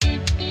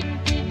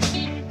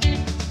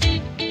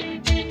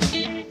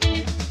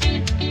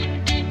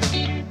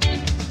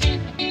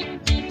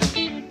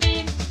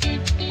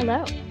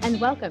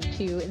welcome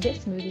to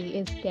This Movie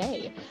is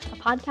Gay, a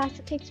podcast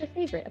that takes your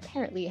favorite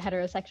apparently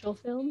heterosexual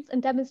films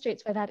and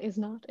demonstrates why that is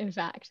not, in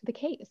fact, the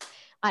case.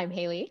 I'm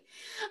Haley.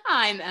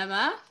 I'm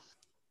Emma.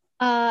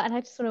 And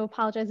I just want to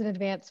apologize in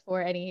advance for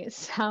any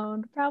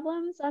sound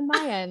problems on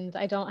my end.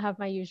 I don't have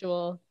my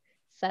usual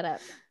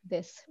setup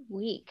this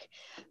week.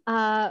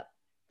 But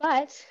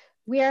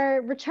we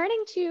are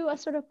returning to a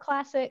sort of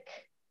classic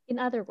in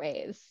other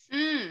ways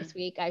this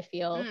week, I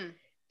feel.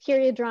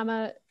 Period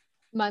drama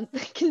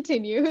month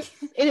continues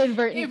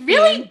inadvertently. It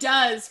really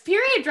does.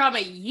 Period drama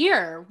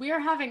year. We are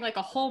having like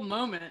a whole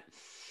moment.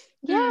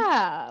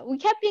 Yeah. We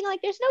kept being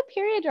like, there's no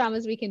period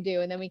dramas we can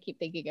do. And then we keep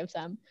thinking of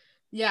some.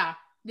 Yeah.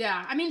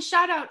 I mean,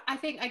 shout out. I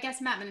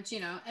guess Matt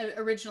Minicino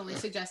originally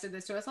suggested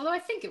this to us, although I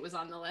think it was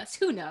on the list.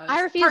 Who knows?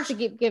 I refuse to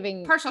keep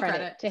giving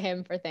credit to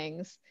him for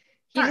things.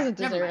 He doesn't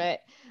deserve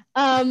it.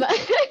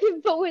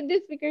 But with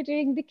this week, we're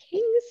doing The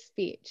King's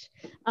Speech,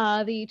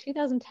 the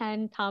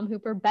 2010 Tom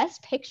Hooper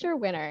Best Picture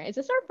winner. Is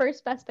this our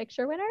first Best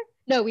Picture winner?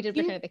 No, we did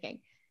Return of the King.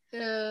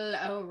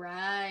 Oh,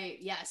 right.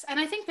 Yes. And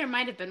I think there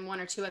might have been one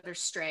or two other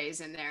strays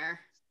in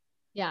there.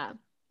 Yeah.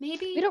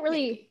 Maybe. We don't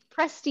really,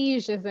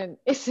 prestige isn't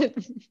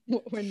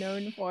what we're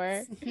known for.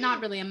 It's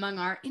not really among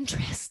our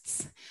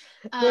interests.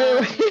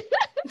 Although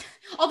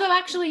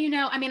actually,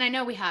 I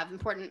know we have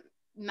important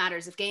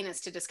matters of gayness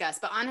to discuss,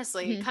 but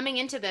honestly, coming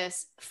into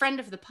this, friend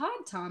of the pod,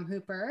 Tom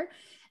Hooper,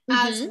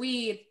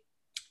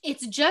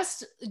 it's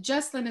just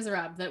Les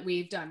Miserables that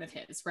we've done of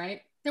his,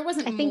 right? There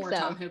wasn't more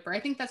Tom Hooper. I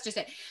think that's just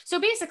it.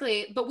 So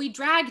basically, but we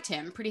dragged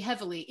him pretty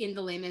heavily in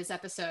the Les Mis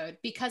episode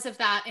because of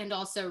that, and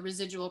also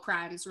residual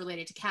crimes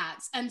related to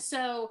cats. And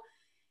so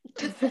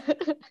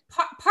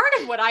part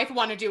of what I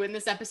want to do in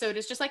this episode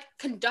is just like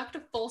conduct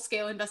a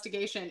full-scale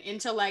investigation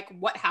into like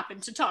what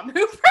happened to Tom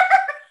Hooper.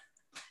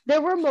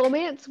 There were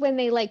moments when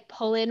they like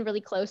pull in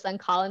really close on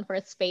Colin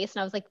Firth's face,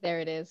 and I was like, there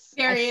it is.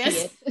 There he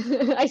is.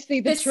 I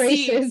see the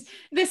traces.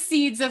 The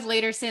seeds of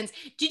later sins.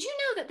 Did you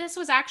know that this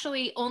was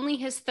actually only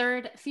his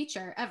third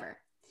feature ever?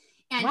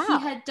 And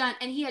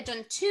he had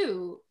done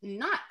two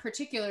not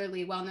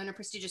particularly well-known or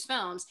prestigious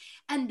films,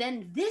 and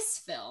then this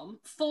film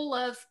full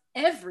of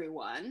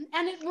everyone,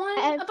 and it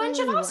won a bunch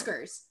of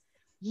Oscars.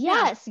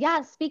 Yes.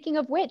 Speaking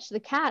of which, the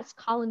cast: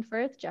 Colin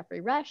Firth,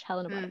 Jeffrey Rush,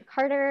 Helena Bonham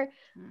Carter,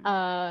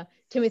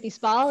 Timothy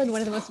Spall in one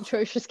of the most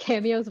atrocious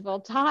cameos of all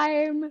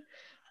time,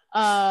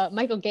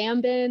 Michael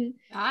Gambon.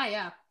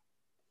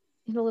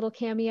 In a little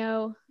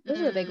cameo. Those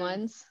are the big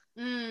ones.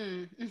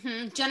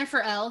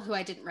 Jennifer L., who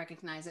I didn't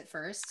recognize at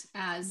first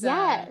as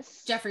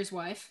Jeffrey's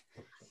wife.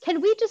 Can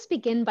we just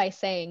begin by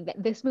saying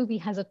that this movie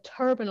has a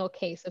terminal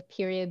case of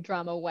period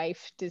drama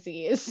wife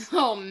disease?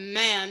 Oh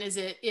man, is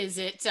it?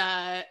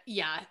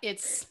 Yeah,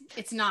 it's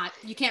not.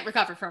 You can't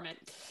recover from it.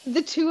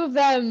 The two of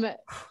them,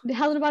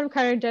 Helena Bonham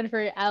Carter and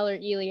Jennifer L. or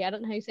Ely, I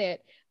don't know how you say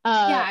it,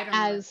 I don't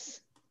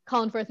as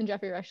Colin Firth and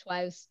Jeffrey Rush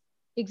wives,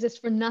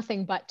 exist for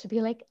nothing but to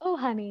be like, oh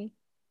honey.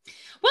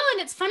 Well,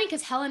 and it's funny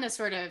because Helena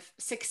sort of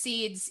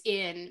succeeds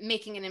in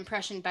making an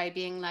impression by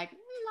being like,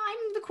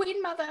 I'm the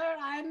queen mother.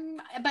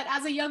 But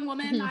as a young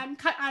woman, I'm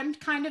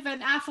kind of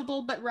an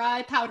affable but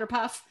wry powder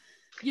puff.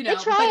 They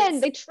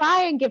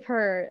try and give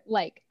her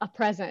like a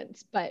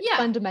presence, but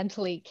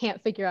fundamentally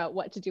can't figure out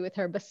what to do with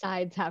her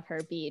besides have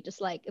her be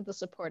just like the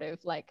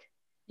supportive, like,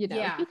 you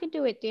can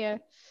do it, dear.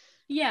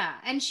 Yeah,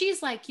 and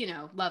she's like,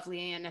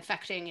 lovely and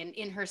affecting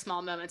in her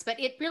small moments,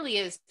 but it really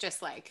is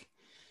just like,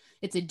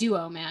 it's a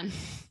duo, man.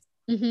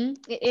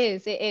 It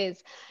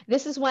is.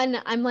 This is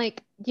one I'm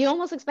like, you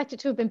almost expect it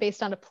to have been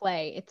based on a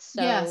play. It's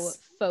so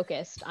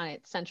focused on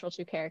its central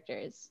two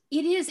characters.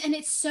 It is, and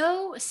it's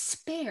so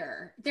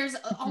spare. There's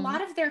a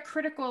lot of their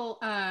critical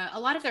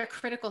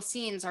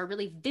scenes are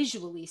really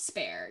visually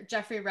spare.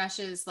 Jeffrey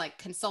Rush's like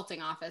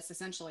consulting office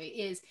essentially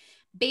is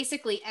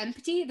basically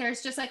empty.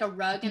 There's just like a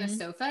rug and a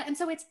sofa, and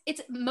so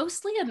it's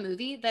mostly a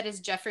movie that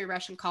is Jeffrey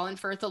Rush and Colin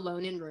Firth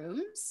alone in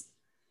rooms.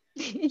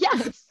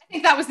 Yes. I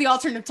think that was the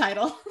alternate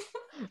title.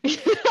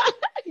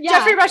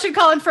 Jeffrey Rush and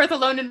Colin Firth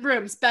alone in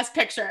rooms, best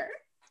picture.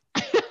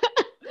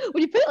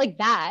 When you put it like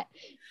that.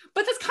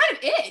 But that's kind of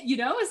it,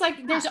 it's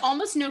like there's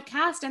almost no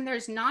cast, and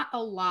there's not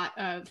a lot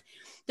of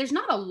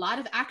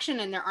action,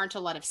 and there aren't a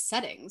lot of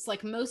settings.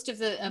 Like most of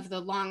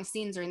the long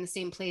scenes are in the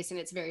same place, and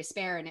it's very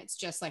spare, and it's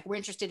just like, we're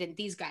interested in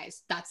these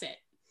guys. That's it.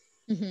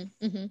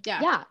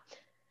 Yeah.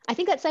 I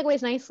think that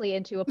segues nicely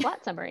into a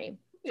plot summary.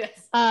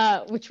 Yes.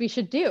 Which we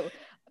should do.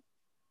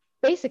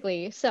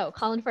 Basically, so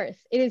Colin Firth,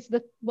 it is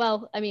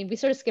we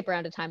sort of skip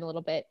around in time a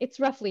little bit. It's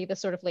roughly the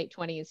sort of late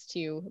 20s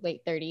to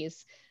late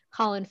 30s.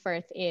 Colin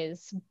Firth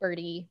is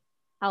Bertie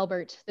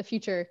Albert, the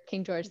future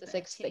King George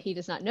VI, but he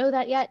does not know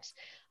that yet.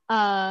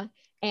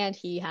 And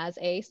he has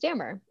a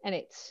stammer, and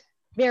it's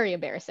very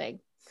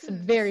embarrassing. Some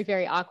very,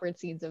 very awkward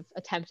scenes of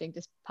attempting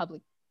to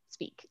public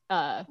speak.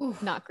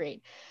 Not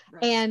great.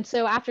 Right. And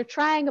so after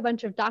trying a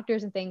bunch of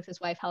doctors and things, his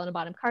wife Helena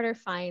Bonham Carter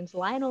finds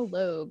Lionel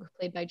Logue,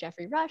 played by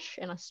Jeffrey Rush,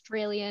 an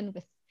Australian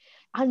with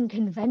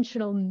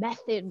unconventional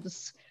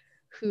methods,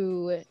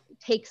 who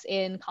takes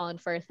in Colin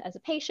Firth as a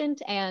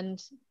patient,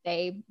 and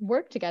they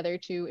work together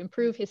to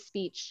improve his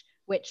speech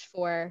which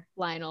for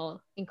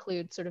Lionel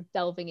includes sort of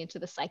delving into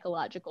the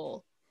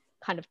psychological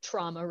kind of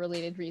trauma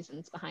related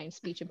reasons behind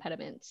speech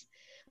impediments.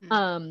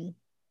 And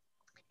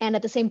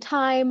at the same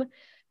time,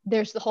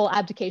 there's the whole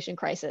abdication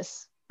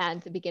crisis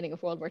and the beginning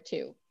of World War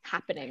II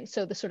happening.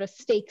 So the sort of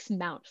stakes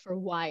mount for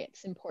why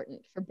it's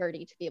important for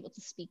Bertie to be able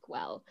to speak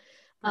well.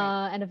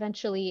 Right. And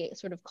eventually it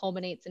sort of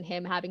culminates in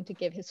him having to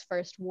give his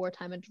first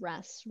wartime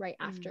address right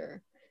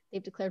after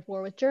they've declared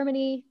war with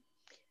Germany.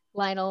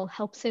 Lionel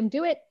helps him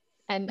do it,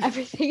 and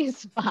everything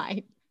is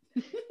fine.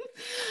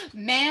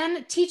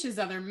 Man teaches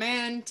other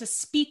man to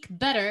speak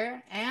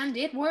better, and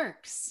it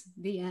works.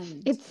 The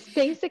end. It's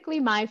basically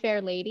My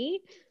Fair Lady.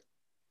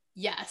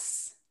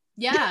 Yes.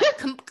 Yeah.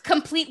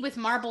 Complete with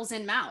marbles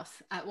in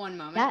mouth at one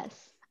moment.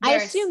 Yes. I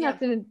assume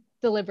that's a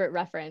deliberate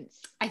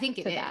reference. I think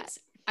it is.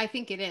 I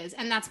think it is.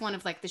 And that's one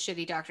of like the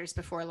shitty doctors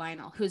before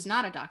Lionel, who's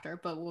not a doctor,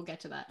 but we'll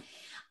get to that.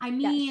 I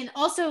mean,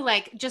 also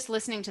like just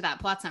listening to that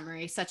plot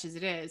summary, such as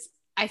it is,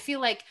 I feel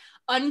like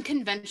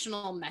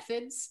unconventional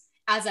methods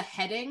as a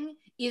heading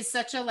is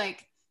such a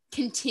like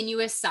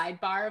continuous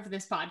sidebar of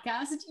this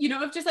podcast, you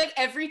know, of just like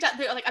every time,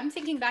 like I'm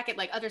thinking back at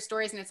like other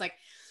stories and it's like,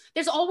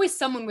 there's always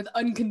someone with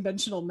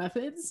unconventional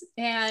methods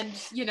and,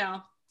 you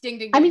know, ding,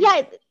 ding, ding. I mean,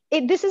 yeah,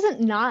 this isn't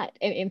not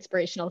an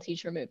inspirational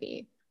teacher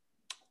movie.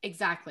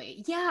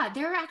 Exactly. Yeah,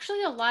 there are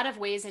actually a lot of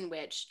ways in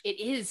which it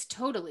is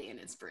totally an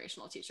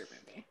inspirational teacher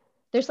movie.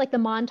 There's like the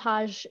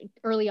montage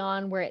early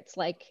on where it's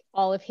like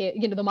all of his,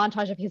 you know, the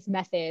montage of his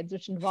methods,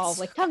 which involve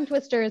like tongue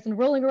twisters and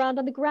rolling around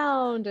on the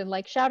ground and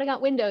like shouting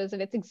out windows.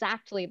 And it's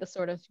exactly the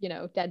sort of, you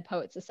know, Dead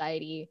Poet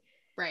Society,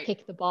 right?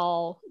 Kick the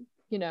ball,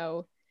 you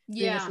know,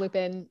 Remus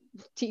Lupin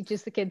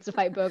teaches the kids to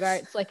fight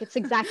Bogarts. Like it's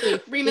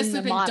exactly Remus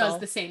Lupin does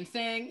the same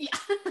thing.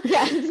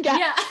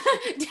 Yeah.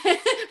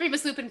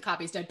 Remus Lupin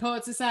copies Dead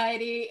Poet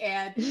Society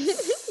and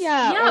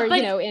or but,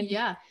 you know,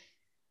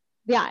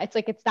 it's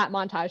like it's that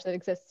montage that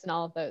exists in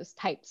all of those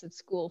types of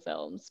school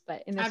films,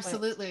 but in this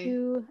one, it's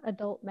two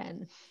adult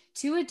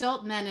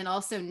men and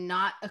also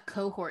not a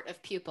cohort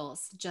of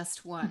pupils,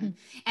 just one.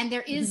 And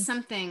there is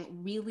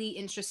something really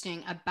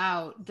interesting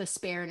about the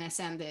spareness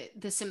and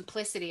the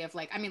simplicity of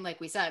like, I mean, like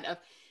we said, of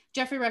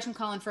Geoffrey Rush and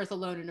Colin Firth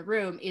alone in a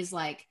room is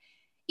like,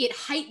 it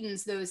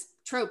heightens those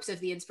tropes of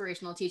the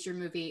inspirational teacher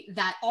movie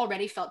that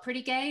already felt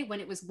pretty gay when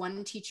it was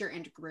one teacher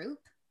and group.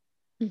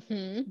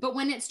 But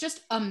when it's just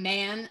a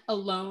man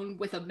alone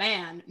with a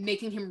man,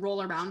 making him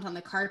roll around on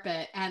the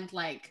carpet and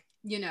like,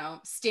 you know,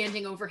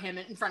 standing over him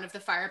in front of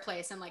the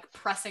fireplace and like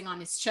pressing on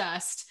his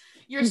chest,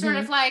 you're sort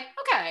of like,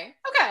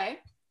 okay.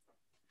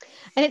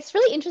 And it's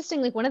really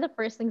interesting. Like one of the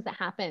first things that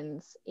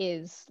happens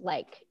is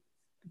like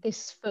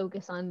this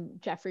focus on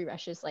Geoffrey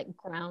Rush's like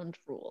ground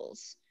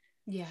rules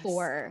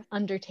for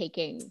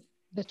undertaking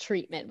the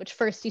treatment, which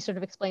first he sort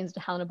of explains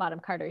to Helena Bonham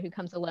Carter, who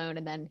comes alone,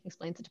 and then he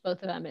explains it to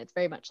both of them. And it's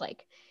very much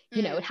like,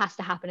 you know, it has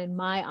to happen in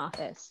my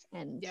office,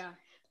 and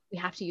we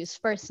have to use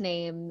first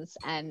names,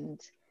 and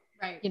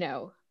you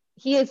know,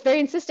 he is very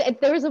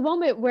insistent. There was a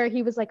moment where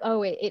he was like,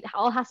 oh, it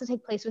all has to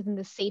take place within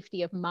the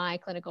safety of my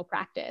clinical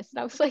practice. And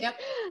I was like,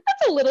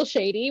 that's a little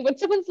shady. When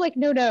someone's like,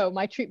 no,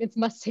 my treatments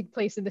must take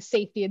place in the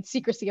safety and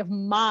secrecy of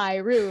my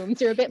rooms.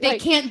 You're a bit they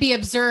can't be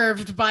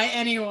observed by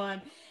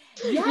anyone.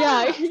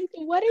 Yeah.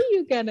 What are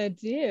you gonna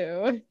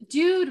do,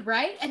 dude?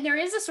 Right? And there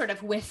is a sort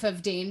of whiff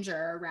of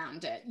danger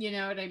around it, you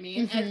know what I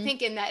mean? And I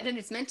think in that, and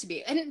it's meant to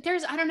be, and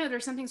there's, I don't know,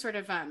 there's something sort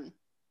of not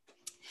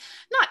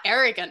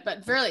arrogant,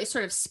 but very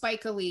sort of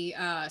spikily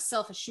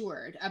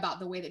self-assured about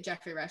the way that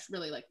Geoffrey Rush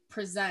really like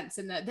presents.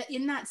 And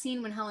in that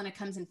scene when Helena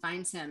comes and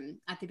finds him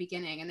at the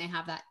beginning and they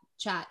have that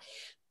chat,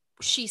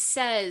 she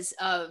says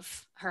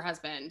of her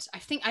husband,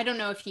 I don't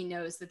know if he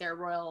knows that they're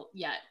royal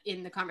yet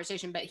in the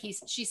conversation, but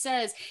she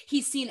says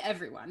he's seen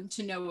everyone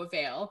to no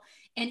avail.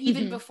 And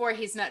even before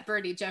he's met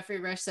Bertie, Geoffrey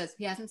Rush says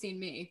he hasn't seen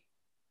me.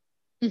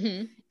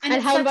 And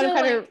Helena Bonham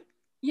Carter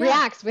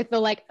reacts with the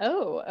like,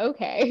 oh,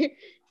 okay.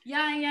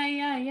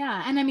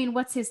 Yeah. And I mean,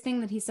 what's his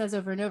thing that he says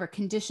over and over?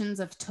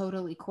 Conditions of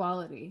total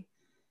equality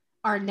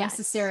are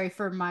necessary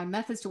for my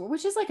methods to work,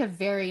 which is like a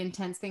very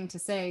intense thing to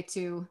say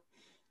to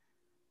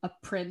a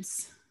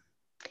prince.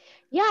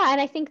 Yeah,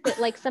 and I think that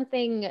like so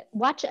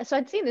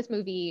I'd seen this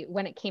movie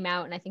when it came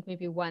out, and I think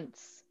maybe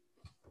once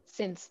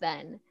since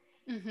then.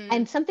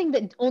 And something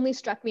that only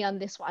struck me on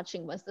this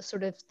watching was the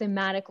sort of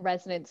thematic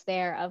resonance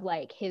there of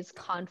like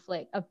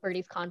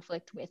Bertie's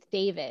conflict with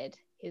David,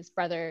 his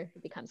brother, who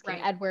becomes King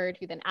Edward,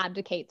 who then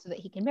abdicates so that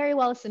he can marry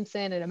Wallis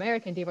Simpson, an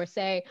American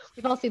divorcee.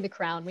 We've all seen The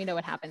Crown. We know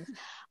what happens.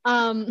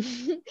 But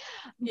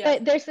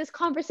there's this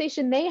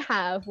conversation they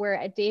have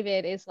where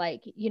David is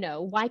like, you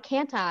know, why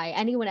can't I?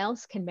 Anyone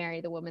else can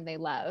marry the woman they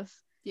love.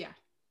 Yeah.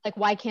 Like,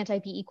 why can't I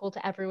be equal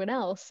to everyone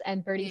else?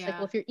 And Bertie's like,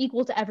 well, if you're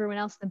equal to everyone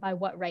else, then by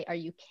what right are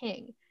you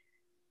king?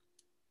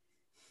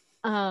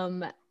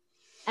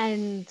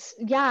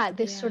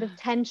 This sort of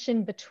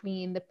tension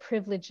between the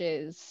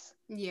privileges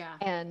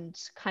and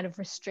kind of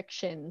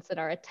restrictions that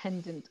are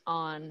attendant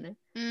on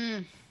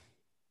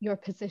your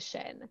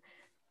position.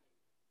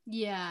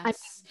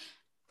 Yes.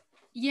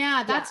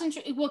 Yeah, that's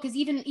interesting. Well, because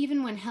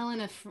even when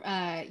Helena,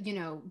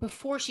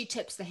 before she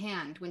tips the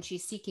hand, when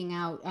she's seeking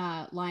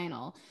out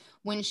Lionel,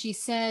 when she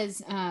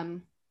says,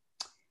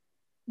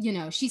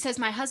 she says,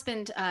 my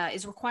husband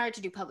is required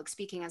to do public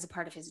speaking as a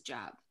part of his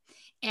job.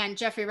 And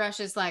Jeffrey Rush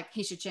is like,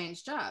 he should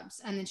change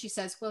jobs. And then she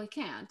says, well, he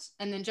can't.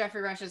 And then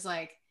Jeffrey Rush is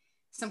like,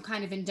 some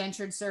kind of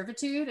indentured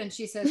servitude. And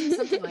she says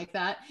something like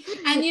that.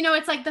 And,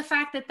 it's like the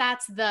fact that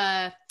that's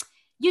the,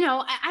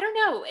 I don't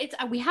know. It's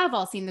we have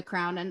all seen The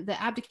Crown, and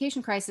the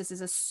abdication crisis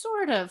is a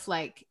sort of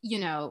like,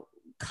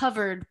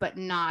 covered but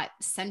not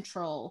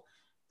central,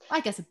 I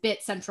guess a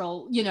bit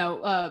central,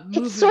 movement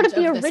it's sort of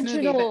the of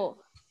original movie,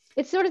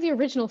 it's sort of the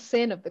original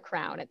sin of The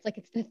Crown. It's like,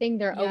 it's the thing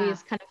they're Yeah.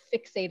 always kind of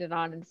fixated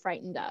on and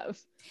frightened of.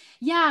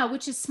 Yeah,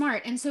 which is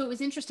smart. And so it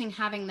was interesting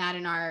having that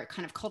in our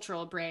kind of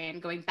cultural brain,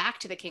 going back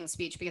to the King's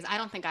Speech, because I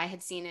don't think I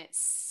had seen it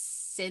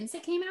since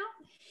it came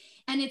out.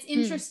 And it's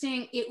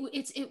interesting.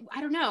 I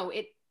don't know.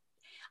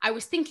 I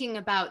was thinking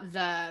about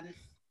the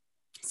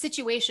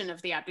situation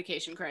of the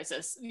abdication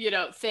crisis,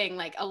 thing,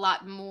 like a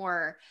lot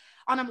more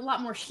on a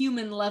lot more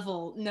human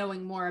level,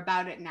 knowing more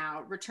about it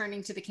now,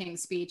 returning to the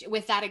King's Speech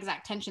with that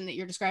exact tension that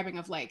you're describing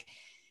of like,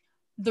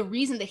 the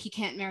reason that he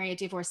can't marry a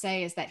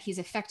divorcee is that he's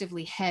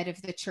effectively head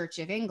of the Church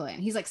of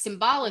England. He's like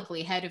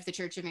symbolically head of the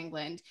Church of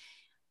England,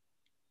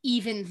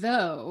 even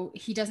though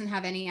he doesn't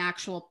have any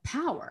actual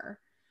power.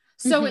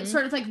 So it's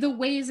sort of like the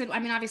ways in,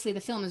 obviously the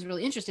film is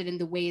really interested in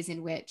the ways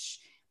in which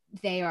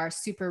they are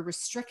super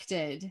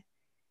restricted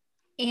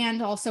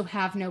and also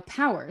have no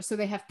power. So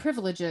they have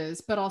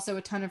privileges, but also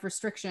a ton of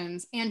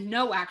restrictions and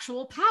no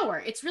actual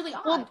power. It's really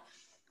odd.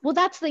 Well,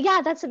 that's what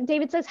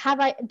David says.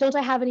 Don't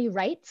I have any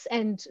rights?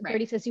 And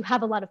Bertie says, you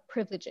have a lot of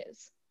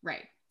privileges.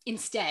 Right.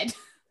 Instead.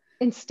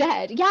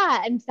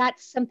 Yeah. And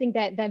that's something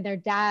that then their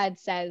dad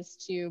says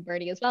to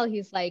Bertie as well.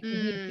 He's like,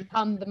 we've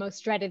become the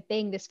most dreaded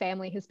thing. This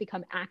family has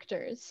become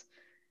actors.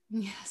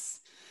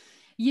 Yes.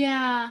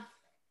 Yeah.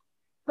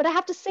 But I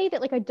have to say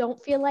that, like, I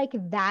don't feel like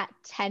that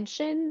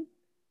tension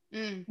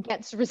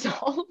gets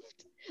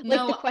resolved. No,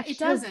 like, the question it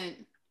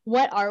doesn't.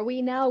 What are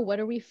we now? What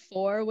are we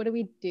for? What do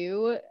we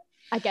do?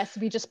 I guess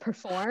we just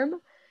perform.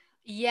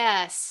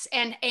 Yes.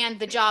 And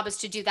the job is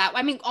to do that.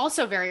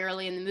 Also very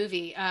early in the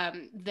movie,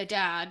 the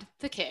dad,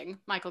 the king,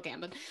 Michael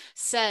Gambon,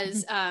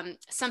 says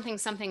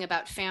something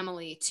about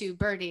family to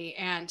Bertie.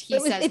 And he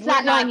says, it's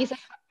that line. He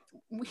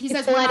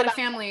says, we're not a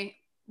family.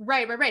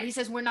 Right. He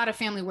says, we're not a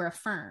family, we're a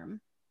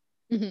firm.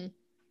 Mm-hmm.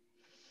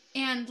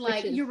 And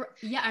like,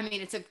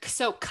 it's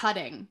so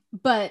cutting,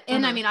 but,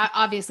 and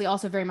obviously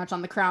also very much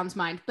on the Crown's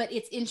mind, but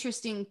it's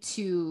interesting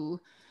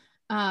to,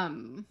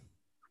 it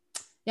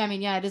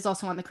is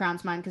also on the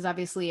Crown's mind, because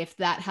obviously if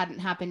that hadn't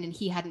happened and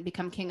he hadn't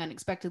become king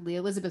unexpectedly,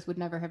 Elizabeth would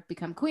never have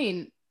become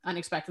queen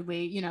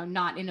unexpectedly,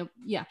 not in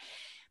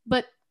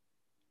but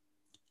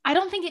I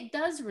don't think it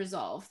does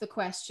resolve the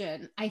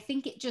question. I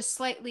think it just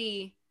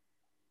slightly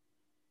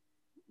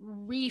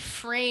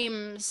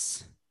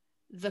reframes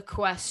the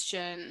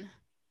question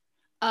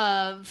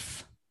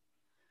of,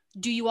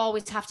 do you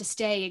always have to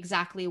stay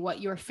exactly what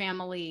your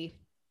family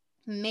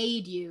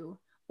made you?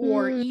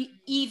 Or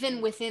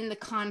even within the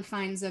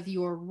confines of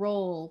your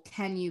role,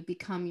 can you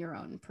become your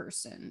own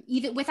person?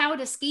 Even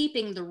without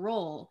escaping the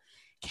role,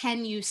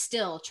 can you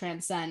still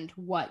transcend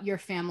what your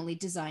family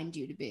designed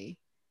you to be?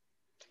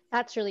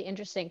 That's really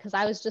interesting, because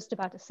I was just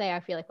about to say, I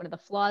feel like one of the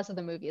flaws of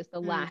the movie is the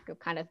lack of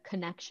kind of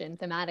connection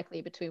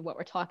thematically between what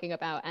we're talking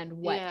about and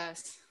what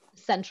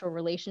central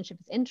relationship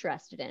is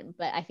interested in.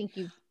 But I think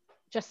you've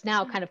just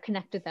now kind of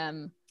connected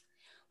them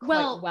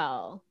quite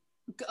well.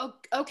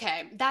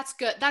 Okay, that's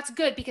good,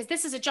 because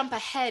this is a jump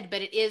ahead,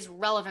 but it is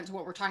relevant to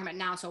what we're talking about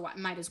now, so I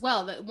might as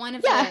well. That one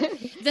of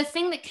the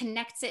thing that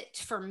connects it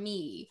for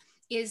me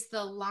is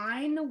the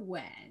line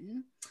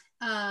when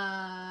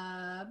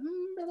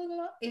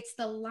it's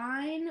the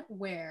line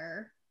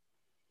where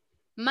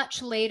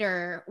much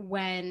later,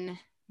 when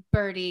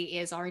Bertie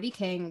is already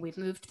king, we've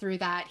moved through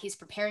that, he's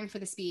preparing for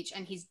the speech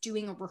and he's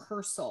doing a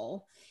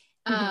rehearsal.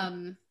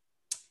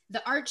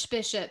 The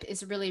Archbishop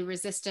is really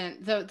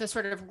resistant. The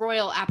sort of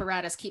royal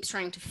apparatus keeps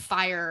trying to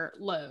fire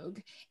Logue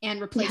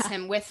and replace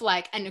him with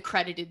like an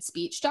accredited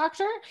speech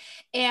doctor.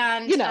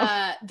 And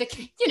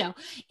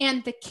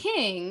the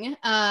king,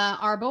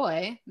 our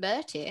boy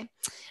Bertie,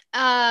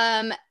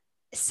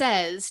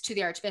 says to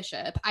the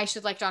Archbishop, I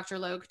should like Dr.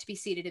 Logue to be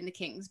seated in the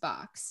king's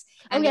box.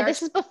 And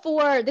this isn't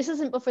before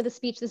the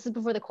speech, this is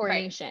before the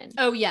coronation. Right.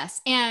 Oh,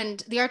 yes.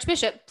 And the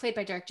Archbishop, played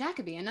by Derek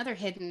Jacobi, another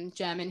hidden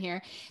gem in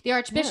here, the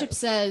Archbishop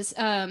says,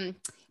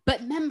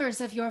 but members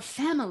of your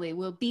family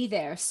will be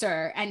there,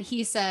 sir. And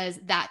he says,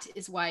 that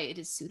is why it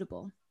is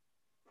suitable.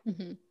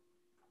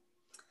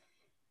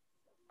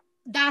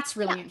 That's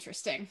really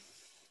interesting.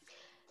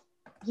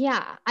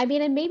 Yeah,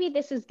 and maybe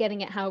this is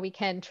getting at how we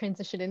can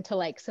transition into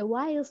like, so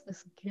why is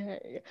this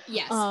gay?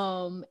 Yes.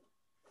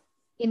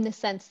 In the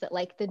sense that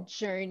like the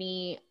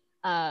journey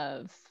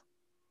of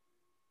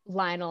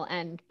Lionel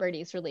and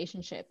Bertie's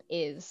relationship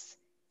is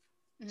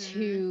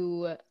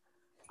to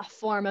a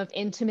form of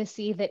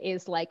intimacy that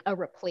is like a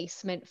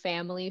replacement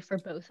family for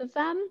both of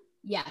them.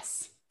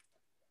 Yes.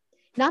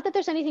 Not that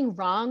there's anything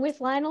wrong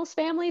with Lionel's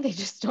family, they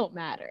just don't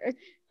matter.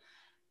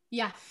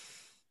 Yeah.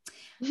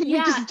 We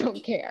just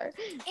don't care.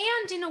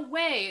 And in a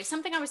way,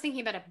 something I was thinking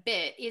about a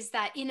bit is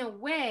that in a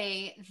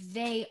way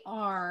they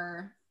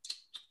are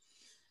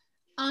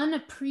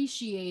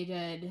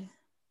unappreciated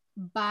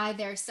by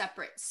their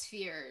separate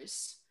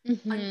spheres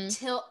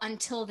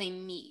until they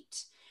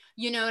meet.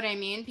 You know what I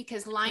mean?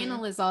 Because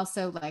Lionel is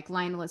also like,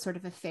 Lionel is sort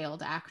of a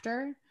failed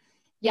actor.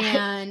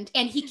 And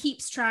he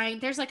keeps trying.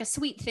 There's like a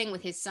sweet thing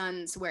with his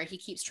sons where he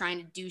keeps trying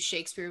to do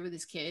Shakespeare with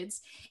his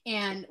kids,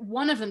 and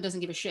one of them doesn't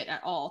give a shit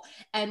at all,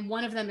 and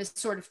one of them is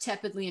sort of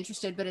tepidly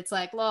interested, but it's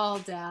like, lol,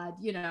 dad,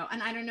 you know.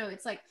 And I don't know,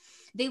 it's like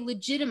they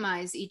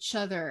legitimize each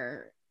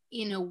other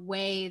in a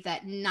way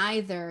that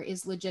neither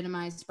is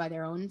legitimized by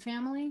their own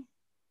family.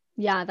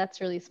 Yeah,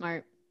 that's really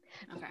smart.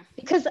 Okay.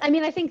 Because I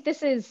mean, I think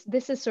this is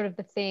sort of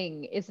the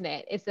thing, isn't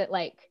it? Is that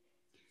like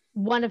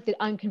one of the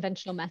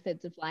unconventional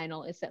methods of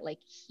Lionel is that like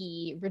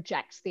he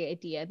rejects the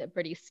idea that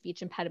Bertie's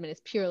speech impediment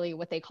is purely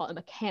what they call a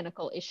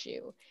mechanical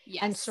issue,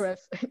 and sort of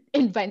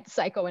invents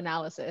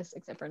psychoanalysis,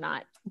 except for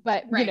not.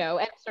 But you know,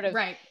 and sort of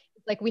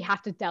like we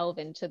have to delve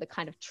into the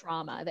kind of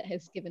trauma that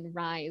has given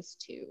rise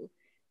to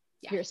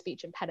your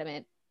speech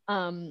impediment.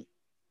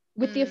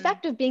 With the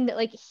effect of being that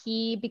like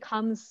he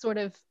becomes sort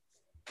of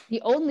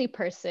the only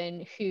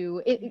person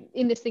who,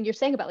 in this thing you're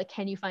saying about like,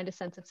 can you find a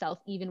sense of self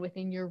even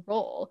within your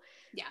role?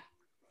 Yeah.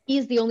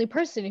 He's the only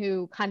person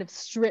who kind of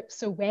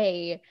strips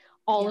away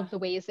all of the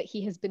ways that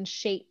he has been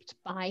shaped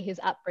by his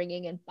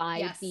upbringing and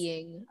by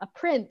being a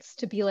prince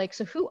to be like,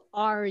 so who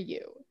are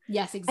you?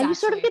 Yes, exactly. And you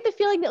sort of get the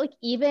feeling that like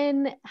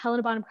even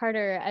Helena Bonham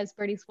Carter as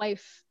Bertie's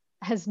wife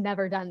has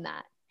never done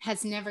that.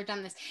 Has never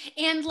done this.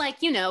 And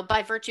like, you know,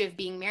 by virtue of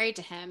being married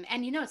to him,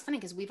 and you know, it's funny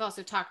because we've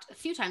also talked a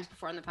few times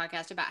before on the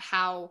podcast about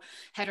how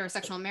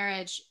heterosexual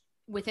marriage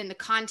within the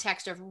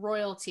context of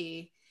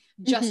royalty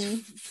just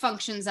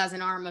functions as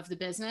an arm of the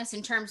business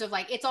in terms of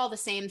like, it's all the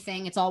same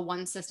thing. It's all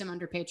one system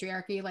under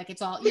patriarchy. Like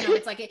it's all, you know,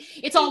 it's like,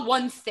 it's all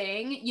one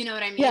thing, you know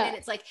what I mean? Yeah. And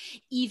it's like,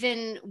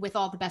 even with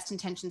all the best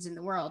intentions in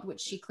the world, which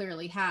she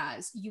clearly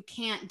has, you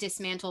can't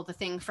dismantle the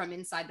thing from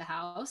inside the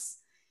house.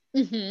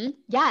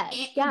 Yeah.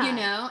 You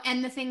know,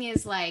 and the thing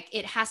is like,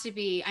 it has to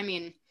be, I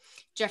mean,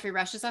 Geoffrey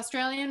Rush is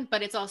Australian,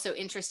 but it's also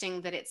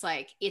interesting that it's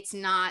like, it's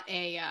not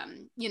a,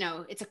 you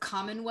know, it's a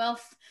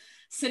Commonwealth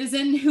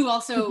citizen who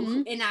also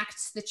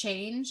enacts the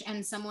change,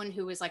 and someone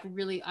who is like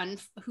really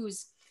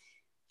who's,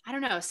 I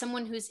don't know,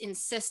 someone whose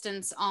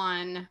insistence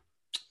on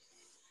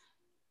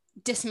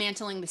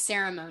dismantling the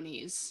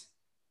ceremonies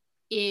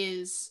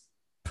is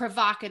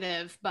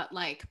provocative, but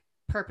like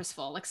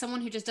purposeful, like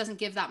someone who just doesn't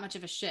give that much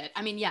of a shit.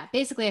 I mean, yeah,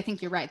 basically I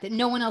think you're right that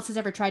no one else has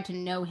ever tried to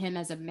know him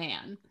as a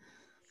man.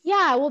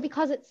 Yeah, well,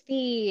 because it's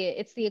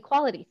the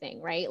equality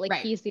thing, right? Like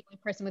he's the only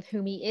person with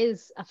whom he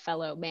is a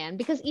fellow man,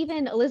 because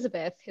even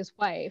Elizabeth, his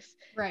wife,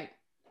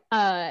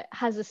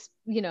 has this,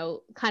 you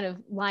know, kind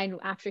of line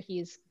after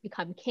he's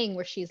become king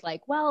where she's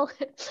like, well,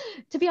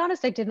 to be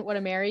honest, I didn't want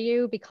to marry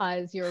you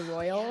because you're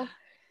royal.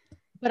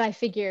 But I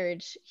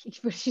figured,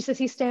 she says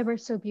he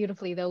stammers so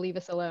beautifully, they'll leave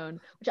us alone,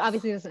 which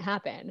obviously doesn't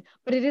happen.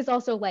 But it is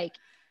also like,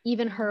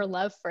 even her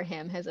love for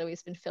him has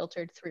always been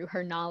filtered through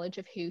her knowledge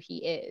of who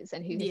he is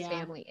and who his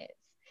family is.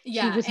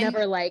 She was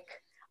never like,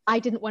 I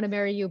didn't want to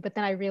marry you, but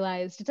then I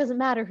realized it doesn't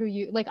matter who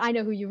you, like, I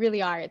know who you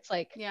really are. It's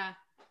like,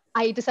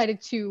 I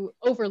decided to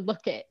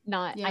overlook it,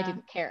 not I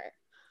didn't care.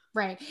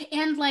 Right.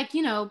 And like,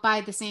 you know,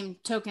 by the same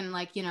token,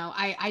 like, you know,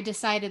 I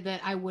decided that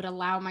I would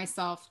allow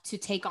myself to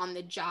take on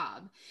the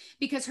job,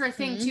 because her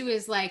thing too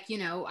is like, you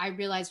know, I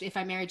realized if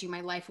I married you, my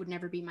life would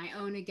never be my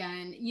own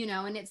again, you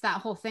know, and it's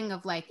that whole thing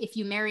of like, if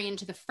you marry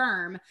into the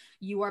firm,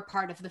 you are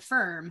part of the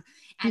firm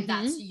and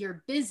that's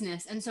your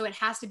business. And so it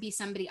has to be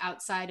somebody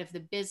outside of the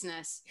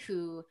business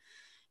who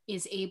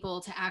is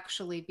able to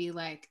actually be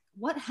like,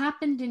 what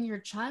happened in your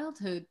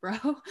childhood,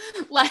 bro?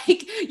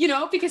 Like, you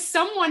know, because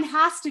someone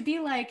has to be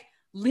like,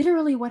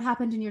 literally what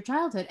happened in your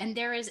childhood. And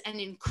there is an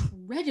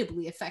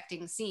incredibly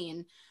affecting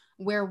scene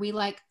where we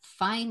like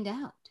find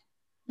out.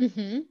 Yeah.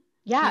 You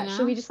know?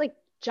 Should we just like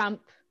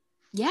jump?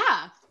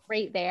 Yeah.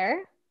 Right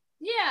there.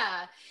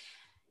 Yeah.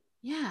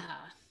 Yeah.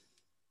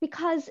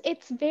 Because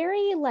it's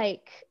very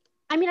like,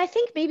 I mean, I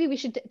think maybe we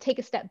should take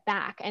a step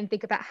back and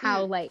think about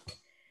how like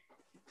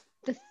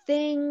the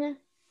thing,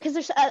 because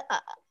there's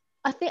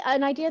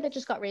an idea that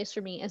just got raised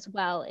for me as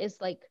well,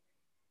 is like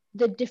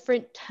the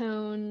different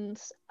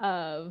tones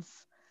of,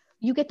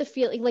 you get the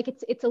feeling like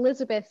it's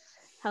Elizabeth,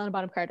 Helena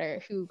Bonham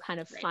Carter, who kind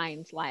of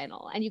finds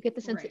Lionel, and you get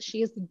the sense that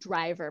she is the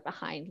driver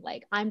behind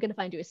like, I'm going to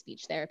find you a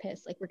speech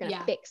therapist, like we're going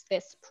to fix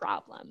this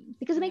problem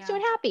because it makes you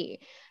unhappy.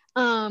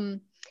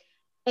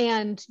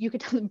 And you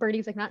could tell that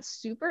Bertie's like not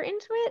super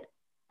into it.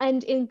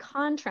 And in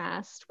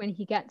contrast, when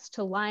he gets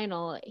to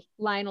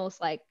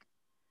Lionel's like,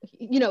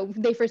 you know,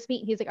 they first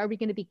meet, he's like, are we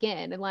going to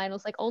begin? And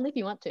Lionel's like, only if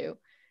you want to.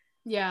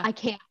 Yeah.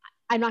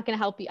 I'm not going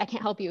to help you. I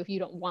can't help you if you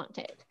don't want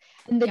it.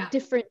 And the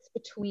difference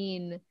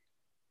between,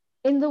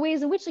 in the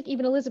ways in which like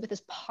even Elizabeth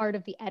is part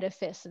of the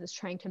edifice and is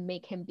trying to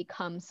make him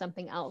become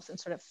something else and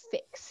sort of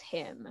fix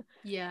him,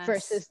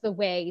 versus the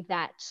way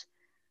that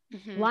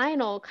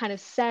Lionel kind of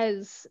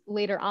says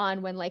later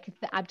on, when like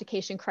the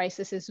abdication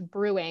crisis is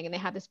brewing and they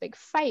have this big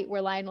fight,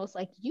 where Lionel's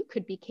like, you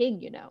could be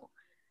king, you know.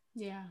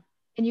 Yeah.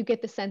 And you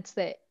get the sense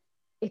that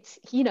it's,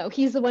 you know,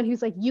 he's the one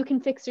who's like, you can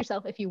fix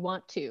yourself if you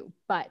want to,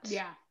 but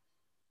Yeah.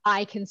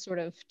 I can sort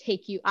of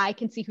take you, I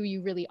can see who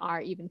you really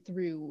are even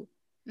through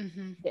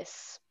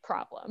this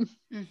problem.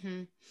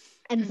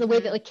 And the way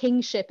that like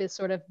kingship is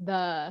sort of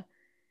the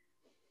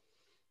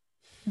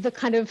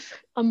kind of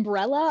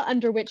umbrella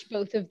under which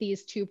both of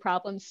these two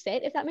problems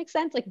sit, if that makes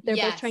sense. Like they're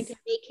both trying to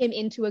make him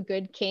into a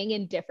good king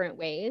in different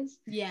ways.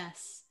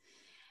 Yes.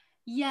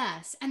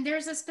 And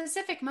there's a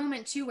specific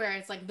moment too where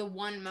it's like the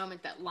one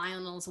moment that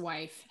Lionel's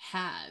wife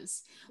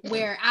has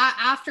where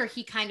after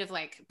he kind of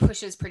like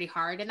pushes pretty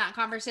hard in that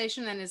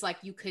conversation and is like,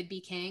 you could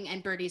be king,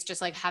 and Birdie's just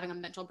like having a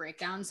mental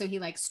breakdown, so he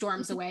like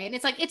storms away, and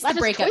it's like it's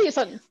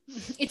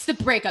the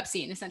breakup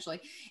scene essentially.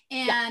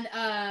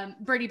 And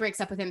Birdie breaks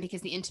up with him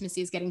because the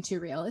intimacy is getting too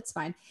real. It's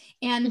fine.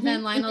 And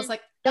then Lionel's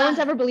like, no one's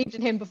ever believed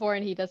in him before,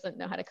 and he doesn't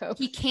know how to cope.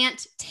 He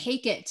can't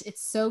take it.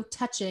 It's so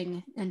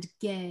touching and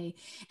gay.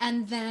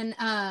 And then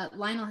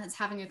Lionel is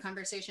having a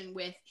conversation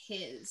with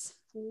his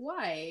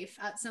wife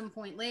at some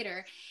point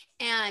later,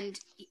 and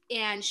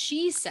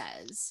she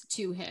says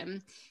to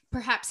him,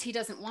 perhaps he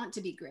doesn't want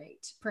to be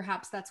great.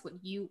 Perhaps that's what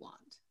you want.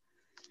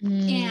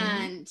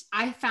 And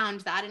I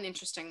found that an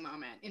interesting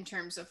moment in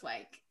terms of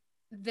like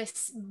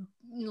this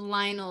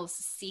Lionel's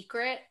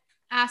secret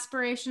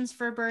aspirations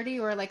for Birdie,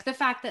 or like the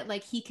fact that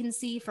like he can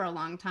see for a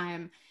long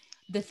time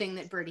the thing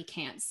that Birdie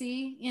can't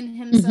see in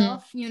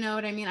himself. You know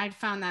what I mean? I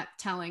found that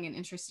telling and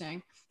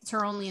interesting. It's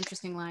her only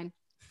interesting line.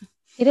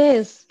 It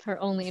is her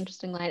only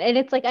interesting line. And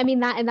it's like, I mean,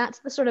 that's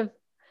the sort of,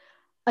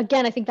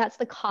 again, I think that's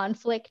the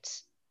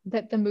conflict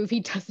that the movie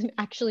doesn't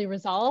actually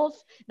resolve,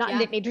 not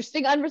in an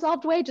interesting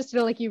unresolved way, just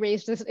like you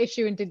raised this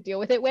issue and did deal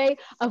with it way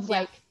of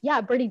like,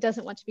 Birdie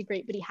doesn't want to be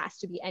great, but he has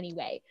to be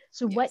anyway.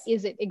 So what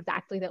is it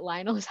exactly that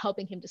Lionel is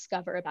helping him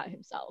discover about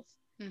himself?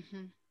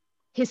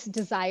 His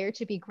desire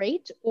to be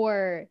great,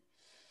 or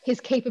his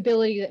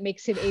capability that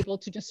makes him able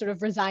to just sort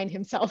of resign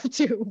himself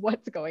to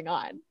what's going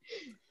on?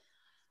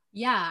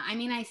 Yeah, I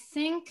mean, I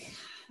think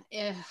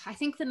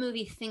the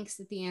movie thinks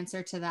that the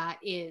answer to that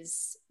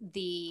is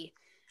the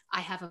I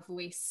have a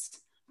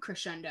voice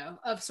crescendo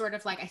of sort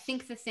of like, I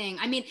think the thing,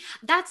 I mean,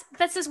 that's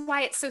just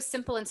why it's so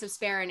simple and so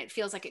spare, and it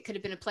feels like it could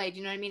have been a play. Do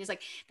you know what I mean? It's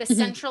like the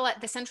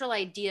central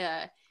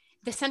idea,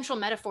 the central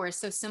metaphor is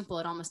so simple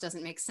it almost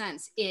doesn't make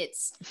sense.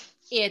 It's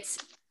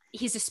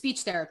he's a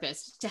speech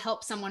therapist. To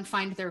help someone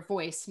find their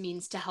voice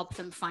means to help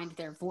them find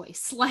their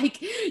voice.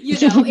 Like, you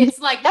know, it's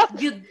like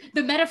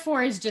the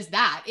metaphor is just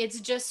that. It's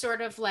just sort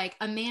of like,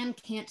 a man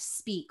can't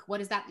speak. What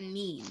does that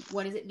mean?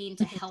 What does it mean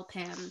to help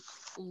him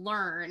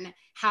learn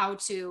how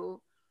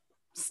to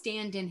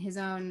stand in his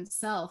own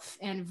self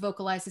and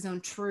vocalize his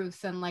own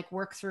truth and like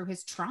work through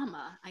his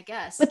trauma, I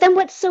guess. But then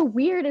what's so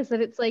weird is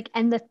that it's like,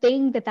 and the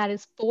thing that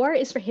is for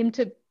is for him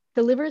to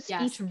deliver a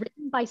speech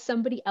written by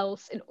somebody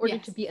else in order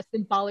to be a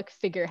symbolic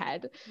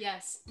figurehead.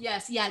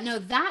 No,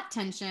 that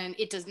tension,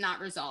 it does not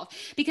resolve,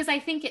 because I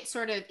think it's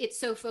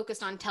so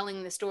focused on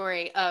telling the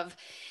story of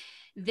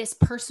this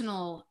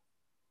personal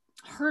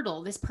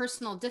hurdle, this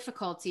personal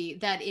difficulty,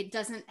 that it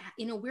doesn't,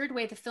 in a weird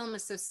way, the film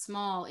is so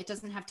small, it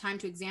doesn't have time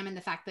to examine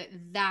the fact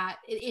that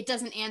it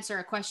doesn't answer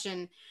a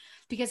question,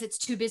 because it's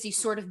too busy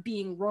sort of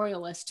being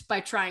royalist by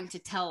trying to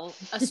tell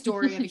a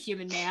story of a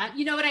human man.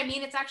 You know what I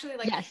mean? It's actually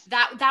like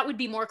that would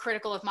be more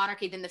critical of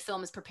monarchy than the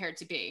film is prepared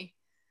to be.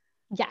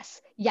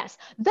 Yes.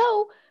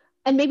 Though,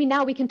 and maybe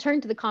now we can turn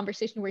to the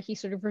conversation where he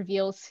sort of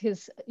reveals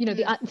his, you know,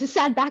 the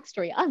sad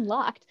backstory,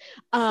 unlocked.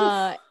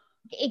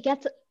 It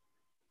gets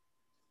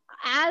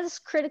as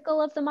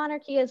critical of the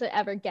monarchy as it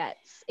ever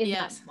gets in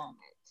that moment.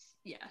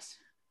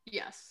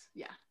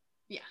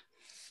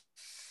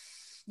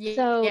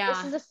 So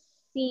this is a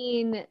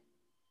scene.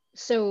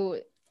 So,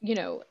 you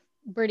know,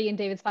 Birdie and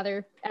David's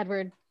father,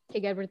 King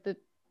Edward the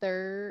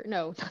Third.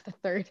 No, not the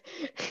Third.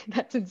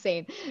 That's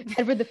insane.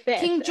 Edward the Fifth.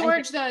 King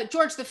George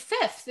the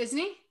Fifth, isn't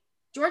he?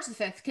 George the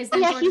Fifth, because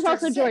then he's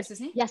also George.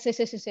 Isn't he? Yes.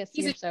 He's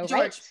You're so George.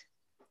 Right.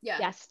 Yeah.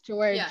 Yes,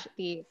 George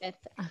the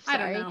Fifth. I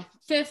don't know.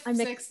 Fifth,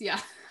 sixth,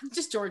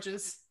 just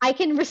Georges. I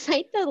can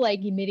recite the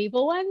like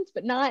medieval ones,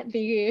 but not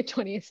the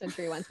 20th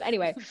century ones. But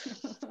anyway,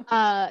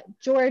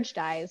 George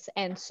dies,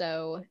 and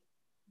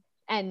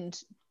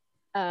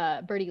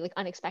Birdie like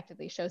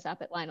unexpectedly shows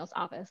up at Lionel's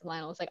office.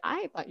 Lionel's like,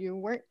 I thought you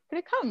weren't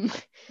gonna come.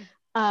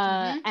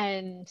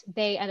 And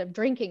they end up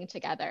drinking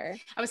together.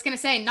 I was gonna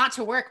say, not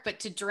to work, but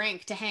to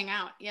drink, to hang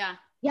out.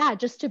 Yeah,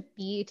 just to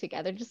be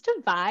together, just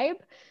to vibe.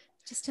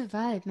 Just to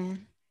vibe,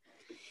 man.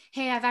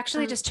 Hey, I've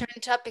actually just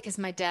turned up because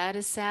my dad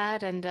is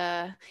sad,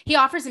 and he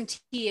offers him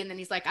tea, and then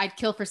he's like, I'd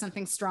kill for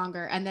something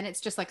stronger. And then it's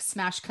just like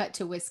smash cut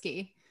to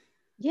whiskey.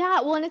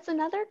 Yeah, well, and it's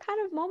another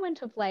kind of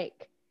moment of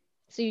like,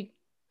 so you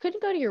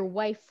couldn't go to your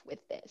wife with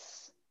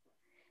this.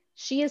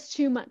 She is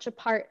too much a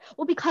part.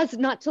 Well, because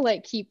not to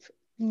like keep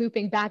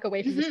looping back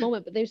away from this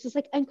moment, but there's this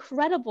like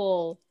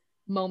incredible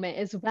moment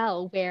as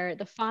well, where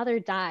the father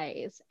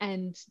dies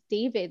and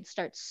David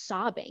starts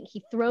sobbing.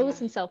 He throws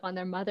himself on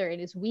their mother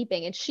and is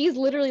weeping, and she's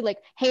literally like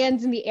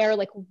hands in the air,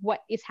 like,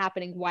 what is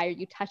happening? Why are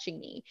you touching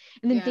me?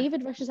 And then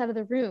David rushes out of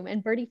the room,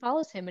 and Birdie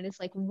follows him and is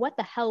like, what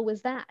the hell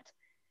was that?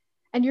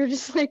 And you're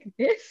just like,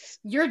 this,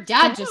 your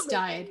dad just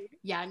died.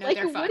 Yeah, no, like,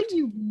 they're what fucked. do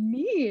you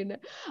mean?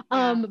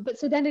 But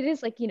so then it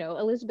is like, you know,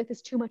 Elizabeth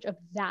is too much of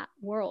that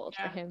world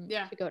for him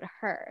to go to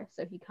her,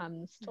 so he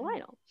comes to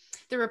Lionel.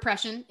 The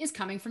repression is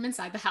coming from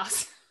inside the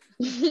house.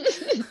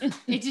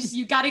 It just,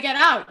 you got to get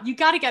out. You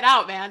got to get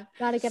out, man.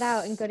 Got to get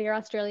out and go to your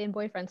Australian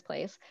boyfriend's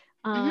place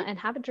and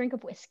have a drink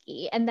of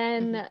whiskey. And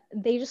then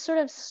they just sort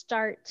of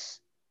start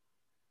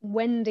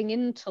wending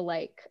into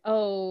like,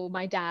 oh,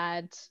 my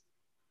dad,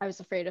 I was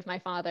afraid of my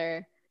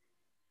father.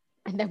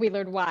 And then we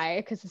learned why,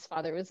 because his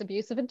father was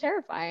abusive and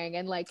terrifying,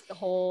 and like the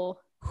whole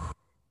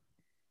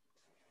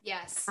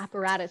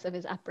apparatus of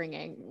his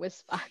upbringing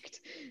was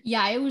fucked.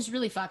 Yeah, it was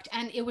really fucked.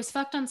 And it was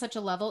fucked on such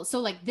a level. So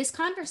like this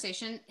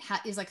conversation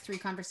is like 3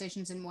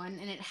 conversations in one.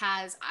 And it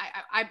has,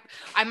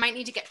 I might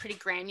need to get pretty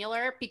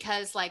granular,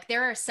 because like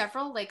there are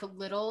several like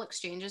little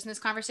exchanges in this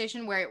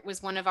conversation where it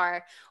was one of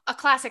a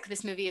classic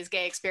 "this movie is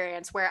gay"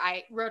 experience, where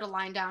I wrote a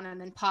line down and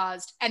then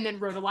paused and then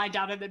wrote a line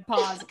down and then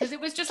paused. Because it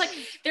was just like,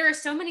 there are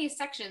so many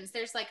sections.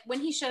 There's like,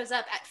 when he shows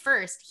up at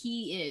first,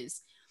 he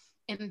is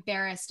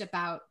embarrassed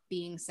about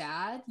being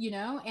sad, you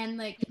know, and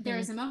like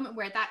there's a moment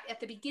where that at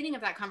the beginning of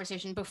that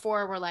conversation,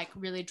 before we're like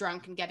really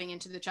drunk and getting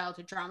into the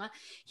childhood drama,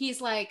 he's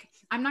like,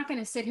 I'm not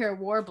going to sit here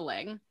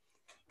warbling.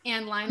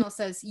 And Lionel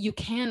says, you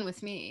can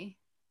with me.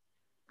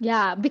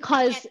 Yeah,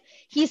 because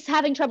he's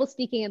having trouble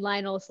speaking, and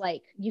Lionel's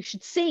like, you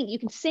should sing, you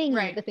can sing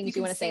the things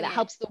you want to say, that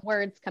helps the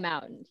words come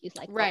out. And he's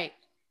like, right.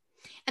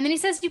 And then he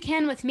says, you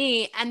can with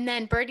me. And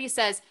then Birdie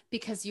says,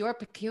 because you're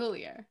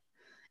peculiar.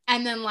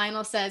 And then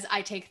Lionel says,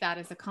 I take that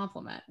as a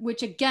compliment,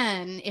 which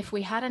again, if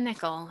we had a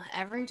nickel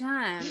every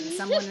time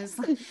someone is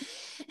like,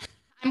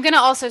 I'm going to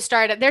also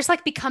start there's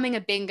like becoming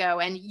a bingo,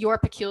 and you're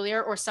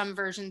peculiar or some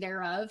version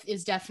thereof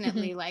is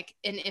definitely like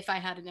an if I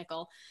had a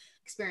nickel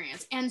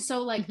experience. And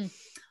so like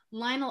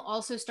Lionel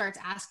also starts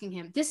asking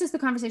him, this is the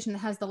conversation that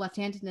has the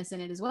left-handedness in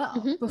it as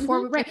well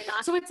before we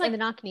so it's like the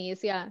knock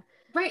knees.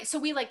 Right. So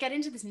we like get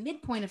into this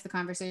midpoint of the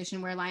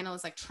conversation where Lionel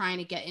is like trying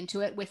to get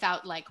into it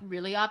without like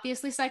really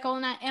obviously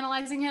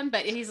psychoanalyzing him,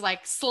 but he's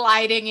like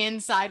sliding in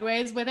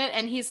sideways with it.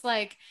 And he's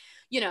like,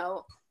 you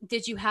know,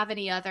 did you have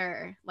any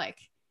other, like,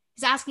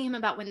 he's asking him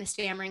about when the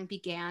stammering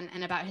began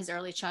and about his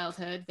early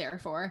childhood,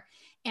 therefore.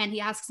 And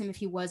he asks him if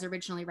he was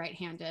originally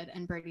right-handed.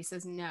 And Birdie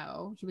says,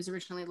 no, he was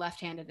originally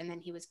left-handed, and then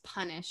he was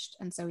punished.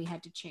 And so he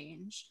had to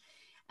change.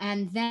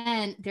 And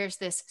then there's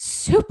this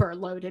super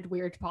loaded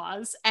weird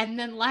pause. And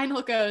then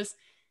Lionel goes,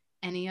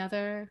 any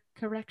other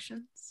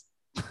corrections?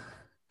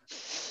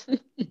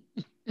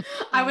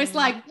 I was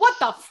like, what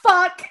the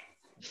fuck?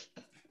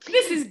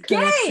 This is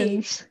gay.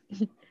 This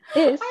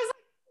I was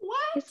like, what?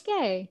 It's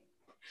gay.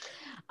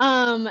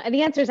 And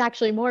the answer is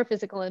actually more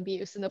physical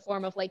abuse, in the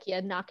form of like he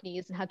had knock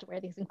knees and had to wear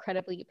these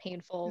incredibly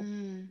painful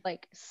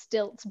like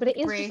stilts. But it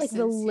is braces, just like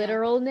the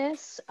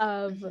literalness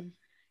of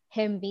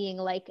him being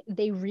like,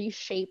 they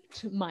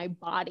reshaped my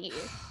body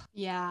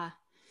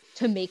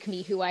to make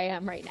me who I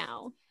am right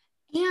now.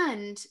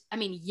 And I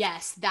mean,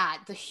 yes,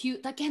 that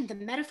again, the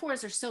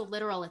metaphors are so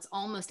literal, it's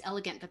almost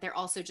elegant, but they're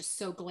also just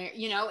so glaring,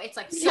 you know, it's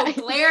like so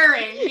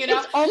glaring, you know,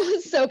 it's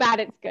almost so bad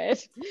it's good.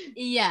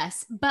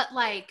 Yes. But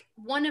like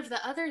one of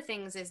the other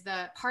things is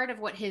the part of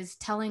what his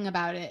telling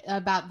about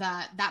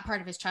that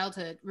part of his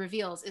childhood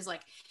reveals is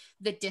like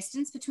the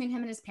distance between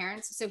him and his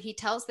parents. So he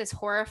tells this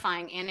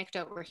horrifying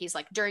anecdote where he's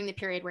like, during the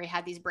period where he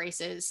had these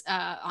braces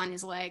on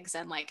his legs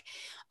and like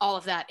all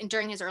of that, and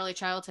during his early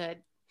childhood,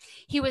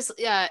 he was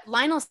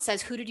Lionel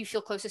says, who did you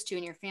feel closest to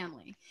in your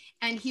family?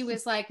 And he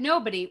was like,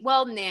 nobody.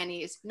 Well,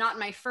 nannies, not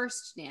my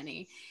first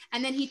nanny.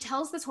 And then he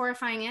tells this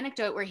horrifying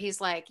anecdote where he's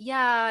like,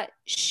 yeah,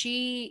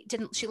 she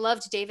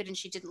loved David and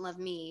she didn't love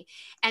me.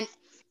 And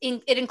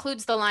it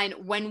includes the line,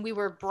 when we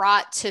were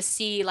brought to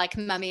see like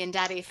mommy and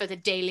daddy for the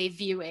daily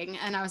viewing.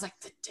 And I was like,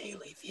 the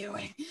daily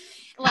viewing.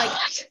 Like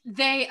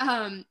they,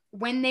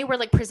 when they were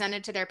like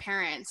presented to their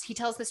parents, he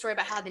tells the story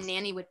about how the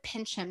nanny would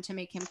pinch him to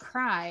make him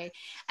cry.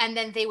 And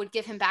then they would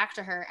give him back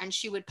to her and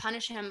she would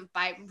punish him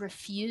by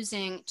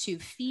refusing to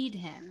feed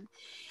him.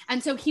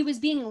 And so he was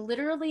being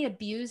literally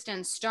abused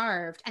and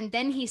starved. And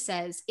then he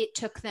says it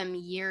took them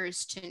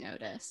years to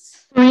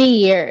notice. 3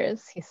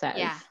 years, he says.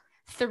 Yeah.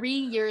 3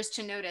 years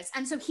to notice.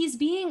 And so he's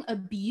being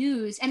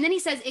abused. And then he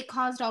says it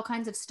caused all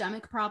kinds of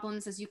stomach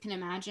problems, as you can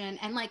imagine.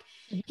 And like,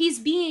 he's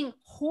being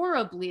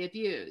horribly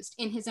abused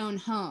in his own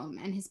home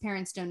and his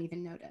parents don't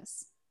even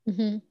notice.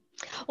 Mm-hmm.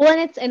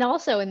 Well, and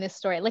also in this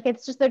story, like,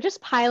 it's just, they're just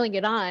piling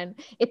it on.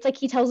 It's like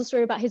he tells a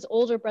story about his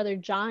older brother,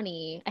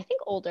 Johnny, I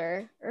think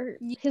older, or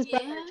his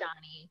brother,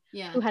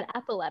 Johnny, who had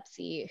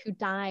epilepsy, who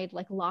died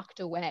like locked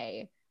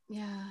away.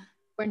 Yeah.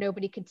 Where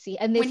nobody could see.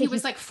 And when he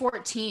was like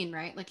 14,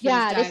 right? Like he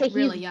died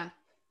really young.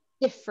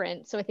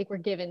 Different. So I think we're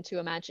given to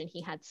imagine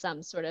he had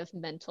some sort of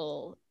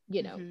mental,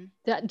 you know,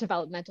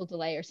 developmental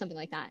delay or something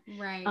like that.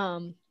 Right.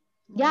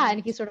 Yeah,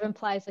 and he sort of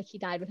implies like he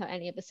died without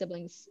any of the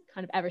siblings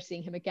kind of ever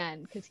seeing him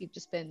again because he'd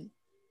just been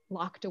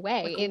locked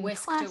away like in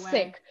whisked classic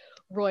away.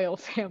 royal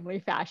family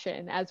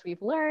fashion, as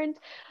we've learned.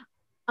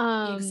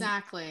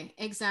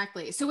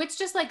 Exactly. So it's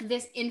just like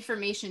this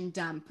information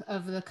dump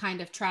of the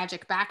kind of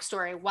tragic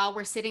backstory while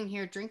we're sitting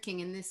here drinking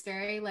in this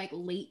very like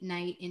late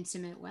night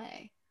intimate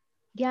way.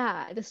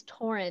 Yeah, this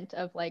torrent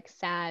of like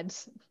sad,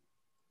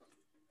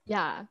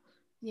 yeah,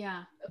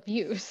 Yeah.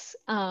 abuse.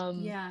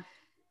 Yeah.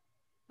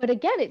 But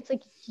again, it's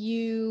like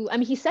I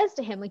mean, he says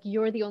to him, like,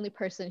 you're the only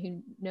person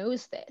who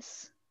knows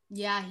this.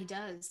 Yeah, he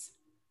does.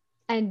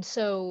 And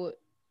so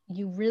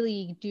you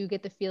really do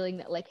get the feeling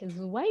that like his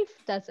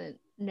wife doesn't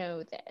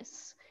know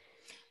this.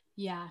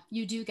 Yeah,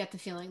 you do get the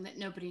feeling that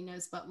nobody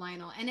knows but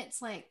Lionel. And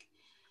it's like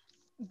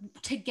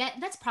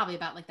that's probably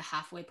about like the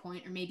halfway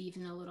point or maybe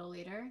even a little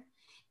later.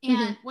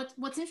 And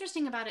what's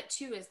interesting about it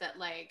too is that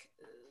like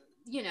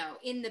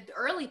in the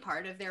early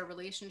part of their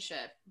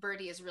relationship,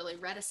 Birdie is really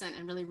reticent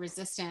and really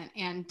resistant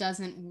and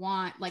doesn't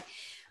want like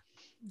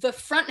the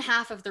front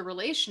half of the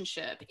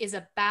relationship is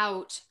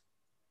about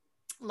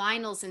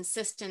Lionel's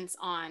insistence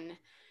on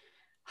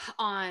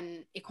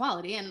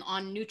equality and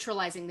on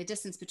neutralizing the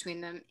distance between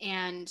them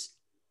and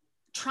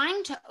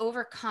trying to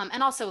overcome,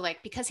 and also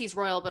like because he's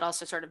royal but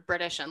also sort of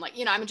British and like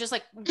I mean just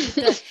like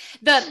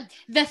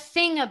the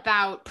thing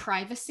about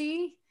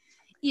privacy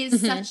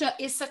is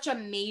such a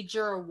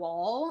major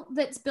wall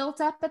that's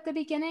built up at the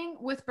beginning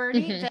with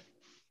Birdie that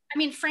I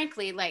mean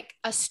frankly like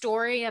a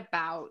story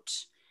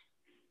about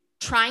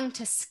trying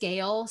to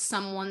scale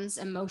someone's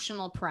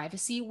emotional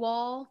privacy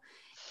wall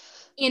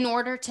in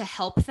order to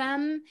help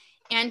them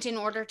and in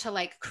order to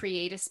like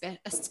create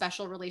a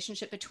special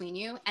relationship between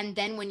you, and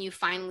then when you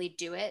finally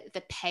do it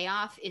the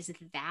payoff is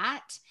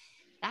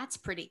that's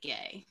pretty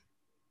gay.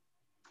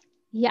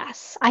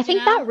 Yes, I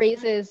think that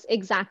raises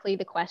exactly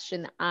the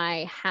question that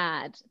I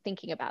had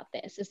thinking about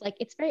this. Is like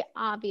it's very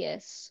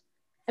obvious.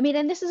 I mean,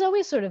 and this is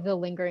always sort of the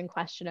lingering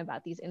question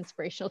about these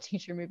inspirational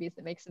teacher movies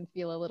that makes them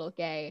feel a little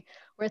gay,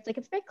 where it's like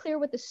it's very clear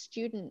what the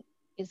student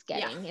is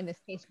getting, in this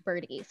case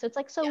Birdie. So it's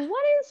like, so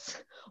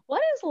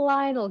what is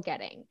Lionel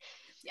getting?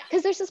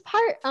 Because there's this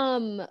part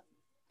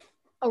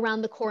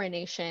around the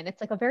coronation. It's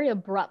like a very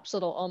abrupt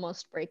little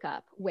almost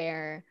breakup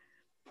where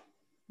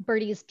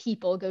Birdie's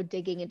people go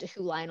digging into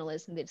who Lionel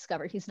is and they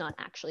discover he's not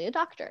actually a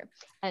doctor.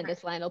 And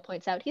as Lionel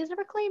points out, he's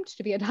never claimed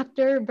to be a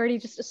doctor. Birdie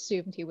just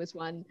assumed he was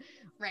one.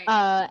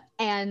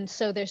 And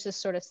so there's this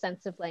sort of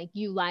sense of like,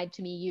 you lied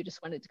to me. You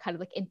just wanted to kind of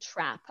like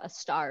entrap a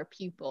star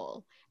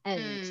pupil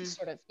and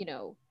sort of,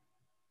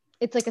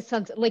 it's like a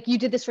sense like you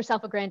did this for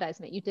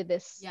self-aggrandizement. You did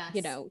this,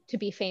 to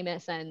be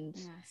famous and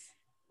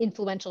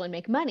influential and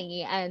make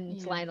money.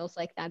 And Lionel's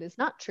like, that is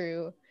not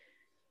true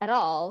at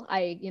all.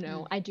 I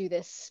do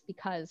this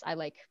because I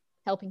like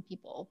helping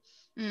people.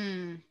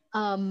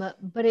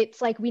 But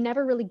it's like we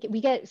never really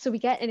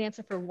get an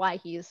answer for why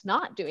he is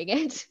not doing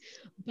it,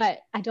 but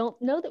I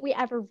don't know that we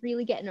ever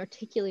really get an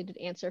articulated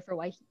answer for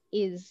why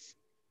he is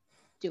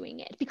doing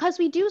it, because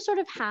we do sort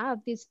of have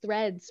these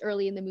threads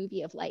early in the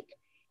movie of like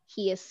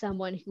he is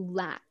someone who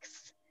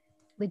lacks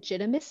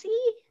legitimacy.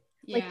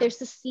 Like there's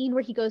this scene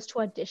where he goes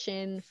to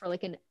audition for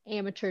like an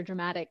amateur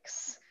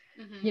dramatics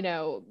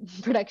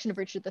production of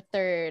Richard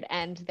III,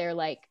 and they're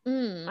like,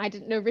 I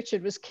didn't know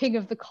Richard was king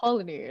of the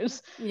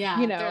colonies.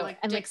 They're like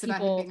and dicks like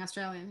people, about him being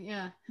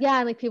Australian.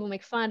 And like people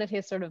make fun of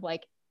his sort of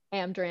like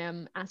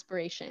amdram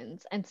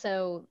aspirations. And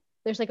so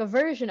there's like a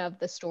version of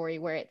the story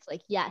where it's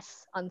like,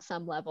 yes, on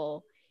some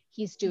level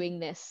he's doing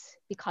this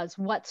because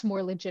what's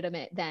more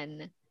legitimate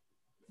than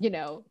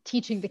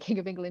teaching the King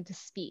of England to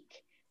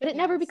speak? But it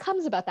never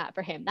becomes about that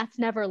for him. That's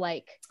never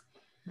like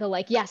the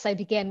like, yes, I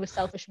began with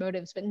selfish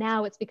motives, but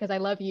now it's because I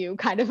love you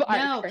kind of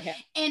arc for him.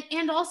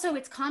 And also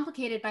it's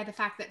complicated by the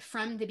fact that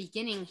from the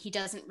beginning he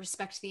doesn't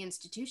respect the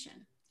institution.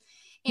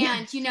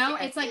 And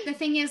it's like the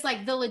thing is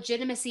like the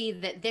legitimacy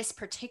that this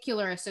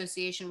particular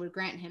association would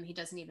grant him, he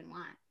doesn't even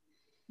want.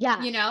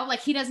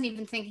 Like he doesn't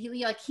even think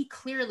he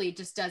clearly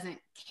just doesn't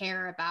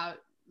care about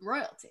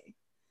royalty.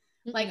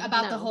 Like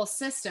about the whole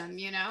system,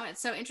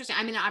 it's so interesting.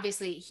 I mean,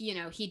 obviously,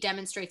 he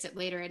demonstrates it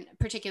later in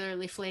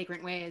particularly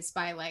flagrant ways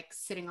by like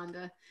sitting on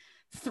the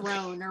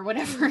throne or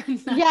whatever.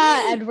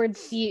 Edward's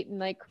seat and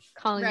like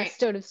calling the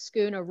Stone of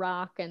Scone a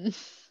rock and.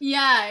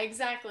 Yeah,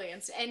 exactly.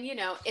 And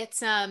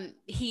it's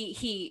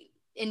he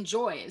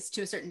enjoys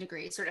to a certain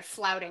degree sort of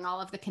flouting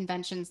all of the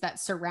conventions that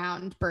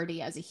surround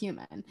Birdie as a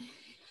human.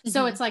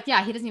 So it's like, he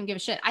doesn't even give a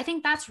shit. I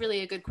think that's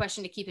really a good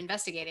question to keep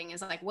investigating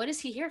is like, what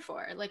is he here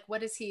for? Like, what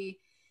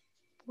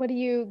do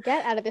you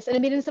get out of this? And I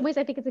mean, in some ways,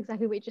 I think it's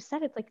exactly what you just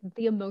said. It's like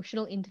the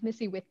emotional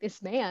intimacy with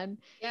this man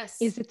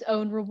is its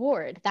own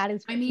reward. That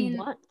is what he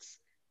wants.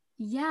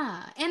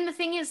 Yeah. And the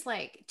thing is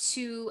like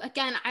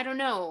again, I don't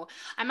know.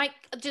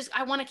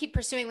 I want to keep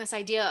pursuing this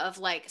idea of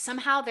like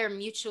somehow they're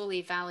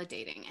mutually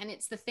validating. And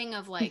it's the thing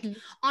of like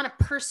on a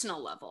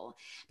personal level,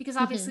 because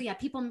obviously,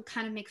 people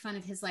kind of make fun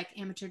of his like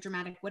amateur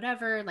dramatic,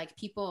 whatever, like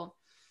people,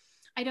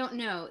 I don't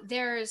know.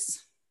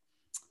 There's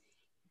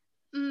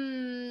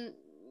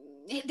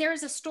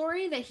a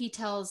story that he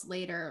tells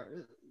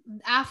later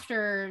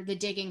after the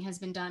digging has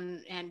been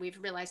done and we've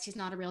realized he's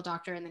not a real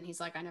doctor, and then he's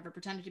like, I never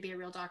pretended to be a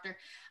real doctor,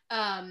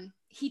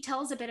 he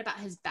tells a bit about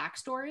his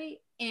backstory,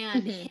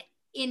 and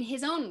in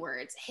his own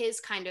words, his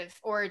kind of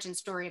origin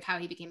story of how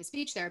he became a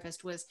speech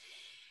therapist was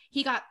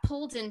he got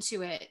pulled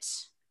into it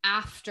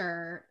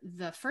after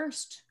the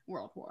First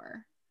World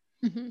War.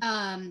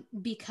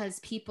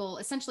 Because people,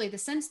 essentially the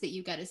sense that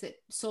you get is that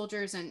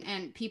soldiers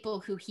and people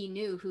who he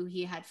knew, who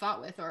he had fought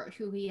with or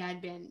who he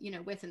had been, you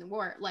know, with in the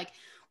war, like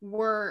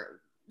were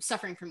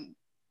suffering from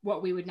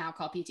what we would now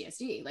call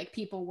PTSD. Like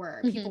people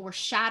were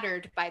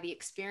shattered by the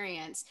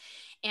experience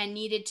and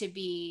needed to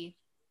be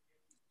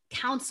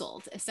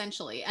counseled,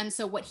 essentially. And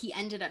so what he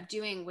ended up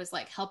doing was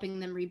like helping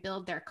them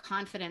rebuild their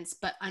confidence,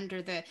 but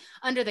under the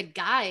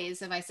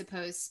guise of, I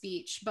suppose,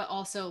 speech, but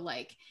also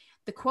like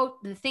the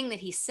quote, the thing that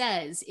he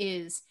says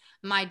is,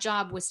 my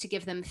job was to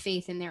give them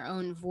faith in their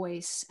own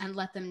voice and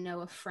let them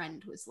know a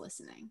friend was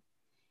listening.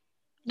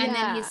 Yeah. And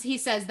then he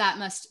says that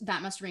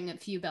must ring a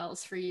few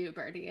bells for you,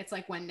 Birdie. It's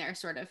like when they're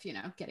sort of, you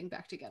know, getting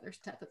back together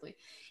typically.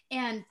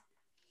 And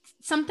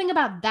something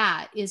about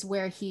that is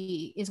where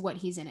he is what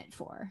he's in it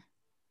for.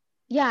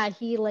 Yeah,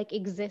 he like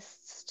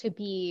exists to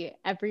be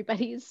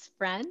everybody's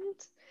friend.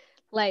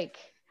 Like,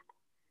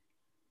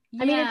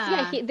 I mean,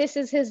 it's, this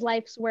is his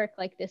life's work.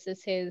 Like this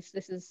is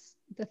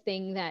the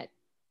thing that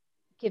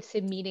gives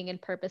him meaning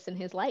and purpose in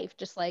his life,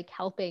 just like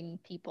helping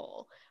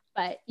people.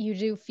 But you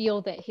do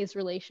feel that his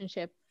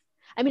relationship,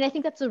 I mean, I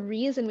think that's the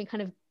reason we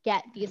kind of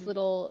get these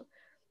little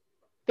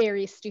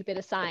very stupid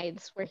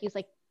asides where he's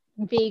like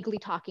vaguely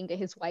talking to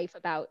his wife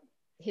about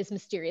his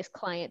mysterious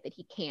client that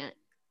he can't,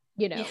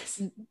 you know,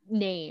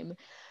 name.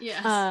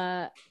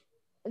 Yes.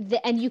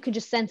 And you can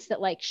just sense that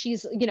like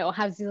she's, you know,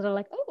 has these little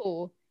like,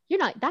 oh,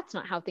 that's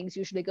not how things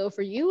usually go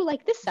for you.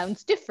 Like, this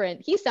sounds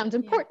different. He sounds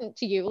important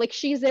to you. Like,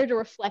 she's there to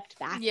reflect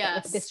back that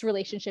like, this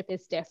relationship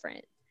is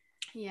different.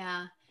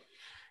 Yeah.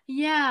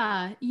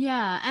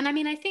 And I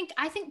mean, I think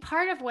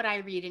part of what I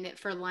read in it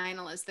for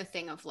Lionel is the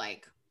thing of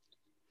like,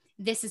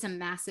 this is a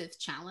massive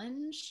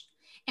challenge.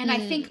 And I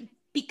think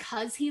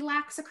because he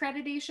lacks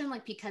accreditation,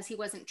 like because he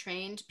wasn't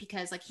trained,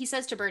 because like he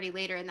says to Birdie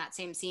later in that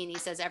same scene, he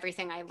says,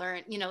 everything I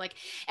learned, you know, like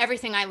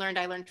everything I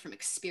learned from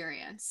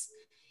experience.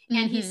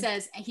 And he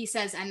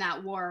says, and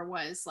that war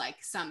was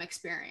like some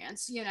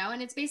experience, you know?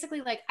 And it's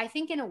basically like, I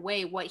think in a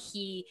way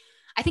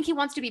I think he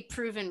wants to be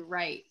proven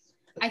right.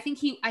 I think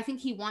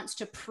he wants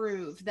to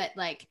prove that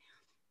like,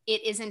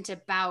 it isn't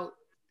about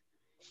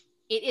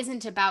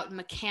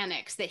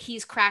mechanics, that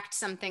he's cracked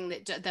something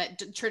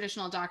that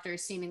traditional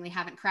doctors seemingly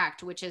haven't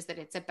cracked, which is that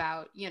it's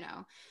about, you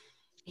know,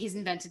 he's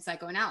invented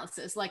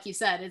psychoanalysis. Like you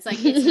said, it's like,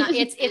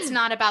 it's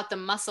not about the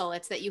muscle.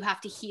 It's that you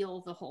have to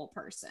heal the whole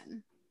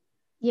person.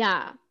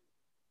 Yeah.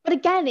 But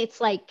again,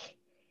 it's like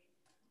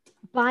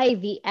by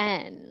the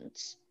end,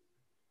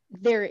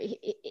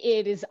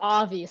 it is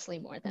obviously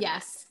more than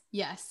that.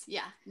 Yes.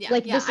 Yeah.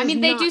 Like, this I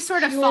mean, they do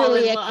sort of fall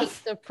in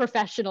love. The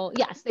professional,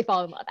 yes, they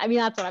fall in love. I mean,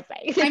 that's what I'm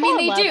saying.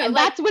 They do. And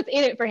like, that's what's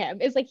in it for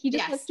him. Is like he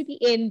just wants to be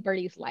in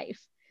Birdie's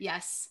life.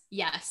 Yes.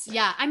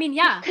 Yeah. I mean,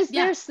 yeah. Because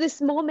there's this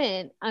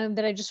moment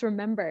that I just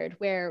remembered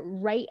where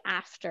right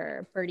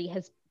after Birdie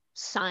has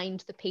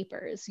signed the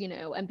papers, you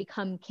know, and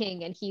become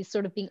king, and he's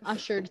sort of being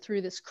ushered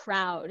through this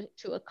crowd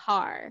to a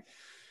car,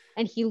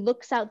 and he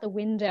looks out the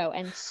window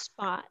and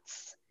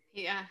spots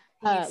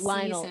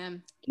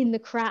Lionel in the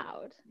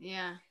crowd.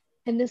 Yeah.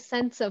 And this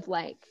sense of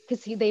like,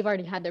 because they've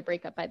already had their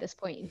breakup by this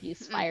point, and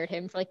he's fired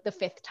him for like the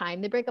 5th time.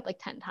 They break up like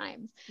 10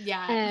 times.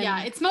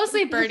 Yeah. It's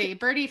mostly Birdie.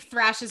 Birdie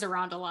thrashes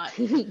around a lot.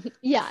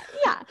 Yeah.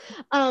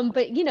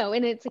 But you know,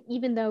 and it's like,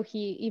 even though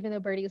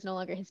Birdie is no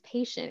longer his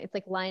patient, it's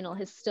like Lionel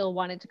has still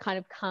wanted to kind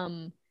of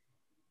come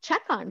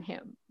check on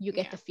him. You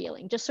get the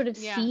feeling, just sort of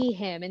see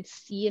him and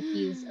see if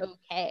he's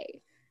okay,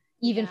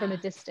 even from a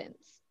distance.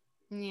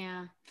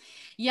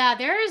 Yeah,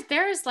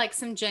 there's like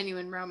some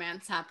genuine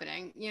romance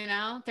happening, you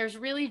know? There's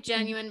really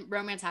genuine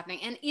romance happening.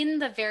 And in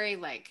the very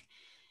like,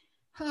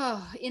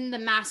 in the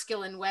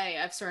masculine way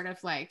of sort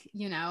of like,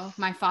 you know,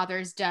 my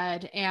father's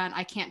dead and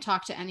I can't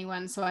talk to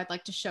anyone, so I'd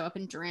like to show up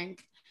and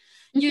drink.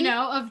 You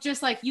know, of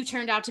just like, you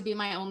turned out to be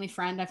my only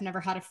friend. I've never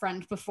had a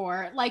friend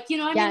before. Like, you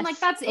know, I mean, like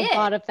that's a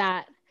lot of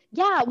that.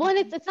 Yeah, well, and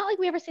it's not like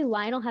we ever see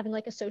Lionel having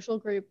like a social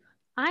group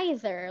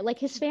either. Like,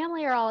 his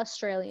family are all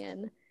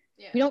Australian.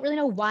 We don't really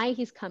know why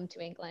he's come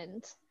to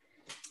England.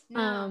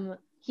 No.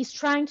 He's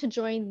trying to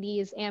join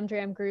these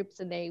Amdram groups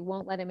and they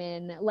won't let him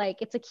in.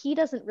 Like, it's like he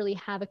doesn't really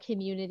have a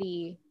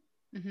community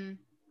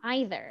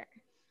either.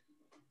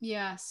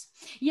 Yes.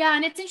 Yeah,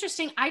 and it's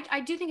interesting. I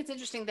do think it's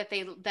interesting that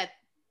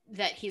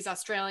that he's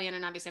Australian,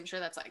 and obviously I'm sure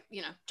that's like,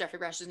 you know, Jeffrey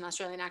Brush is an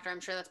Australian actor. I'm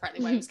sure that's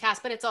partly why he was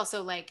cast, but it's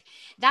also like,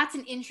 that's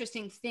an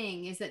interesting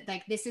thing, is that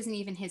like, this isn't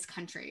even his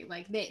country.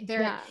 Like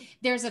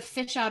there's a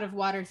fish out of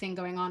water thing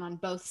going on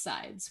both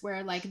sides,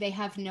 where like they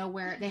have no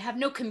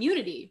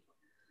community.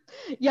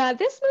 Yeah,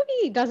 this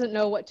movie doesn't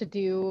know what to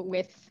do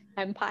with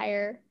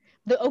Empire.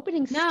 The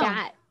opening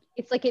scat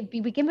it's like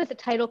we begin with a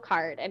title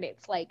card, and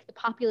it's like the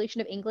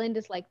population of England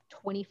is like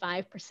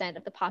 25%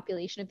 of the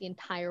population of the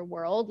entire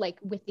world, like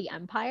with the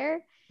empire.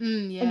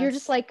 Yes. And you're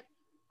just like,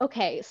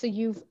 okay, so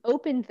you've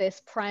opened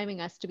this priming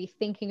us to be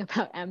thinking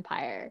about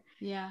empire.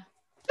 Yeah.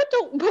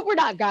 But we're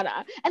not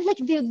gonna. And like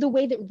the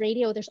way that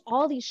radio, there's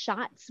all these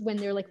shots when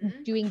they're like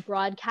doing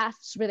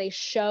broadcasts where they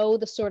show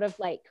the sort of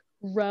like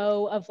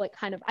row of like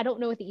kind of, I don't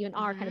know what they even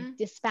are, kind of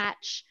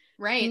dispatch.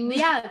 Right.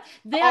 Yeah.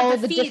 All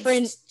the feeds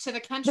different to the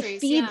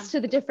countries. The feeds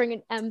to the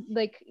different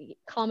like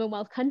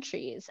Commonwealth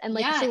countries. And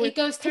like so it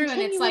goes through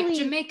and it's like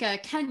Jamaica,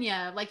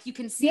 Kenya, like you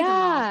can see them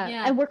all.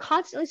 Yeah. And we're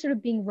constantly sort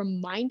of being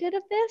reminded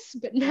of this,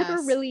 but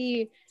never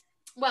really,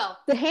 well,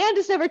 the hand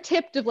is never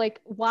tipped of like,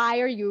 why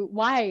are we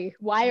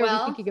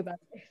thinking about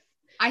this?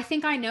 I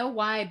think I know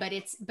why, but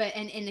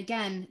and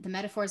again, the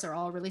metaphors are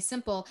all really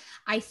simple.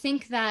 I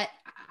think that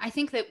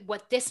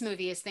what this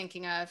movie is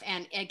thinking of,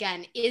 and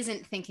again,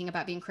 isn't thinking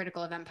about being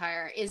critical of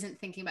empire, isn't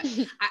thinking about,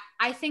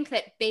 I think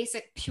that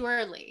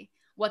purely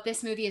what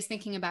this movie is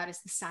thinking about is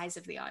the size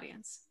of the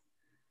audience.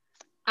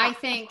 I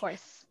think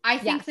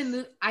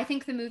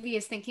the movie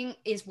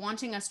is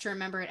wanting us to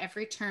remember at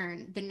every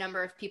turn the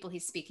number of people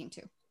he's speaking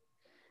to.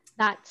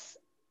 That's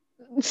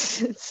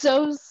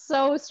so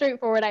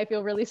straightforward. I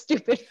feel really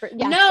stupid for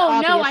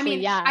I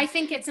mean, I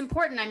think it's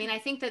important. I mean, I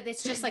think that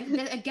it's just like,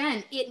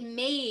 again,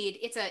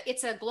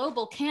 it's a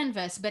global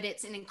canvas, but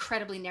it's an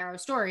incredibly narrow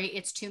story.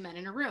 It's two men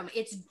in a room.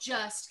 It's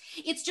just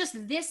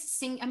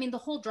this I mean, the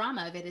whole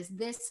drama of it is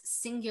this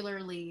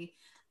singularly,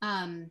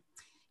 in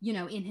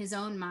his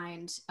own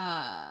mind,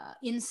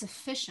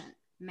 insufficient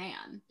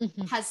man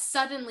has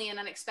suddenly and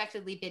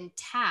unexpectedly been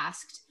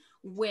tasked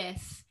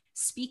with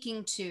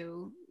speaking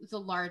to the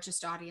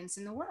largest audience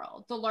in the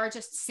world, the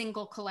largest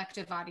single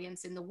collective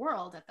audience in the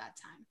world at that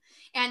time.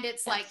 And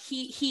it's like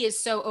he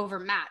is so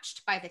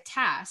overmatched by the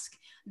task.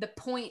 The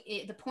point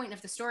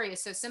of the story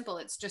is so simple.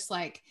 It's just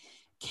like,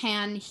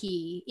 can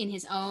he, in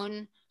his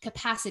own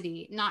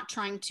capacity, not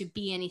trying to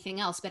be anything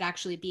else, but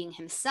actually being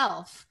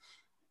himself,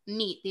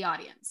 meet the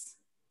audience?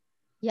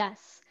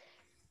 Yes.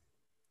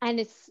 And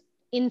it's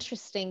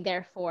interesting,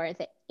 therefore,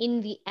 that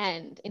in the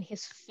end, in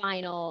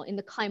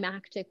the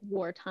climactic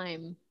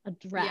wartime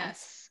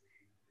address,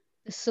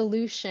 the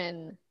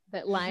solution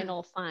that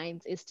Lionel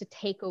finds is to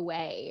take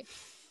away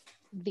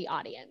the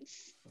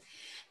audience.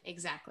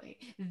 Exactly.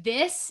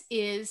 This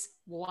is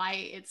why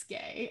it's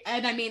gay.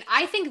 And I mean,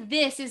 I think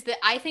this is the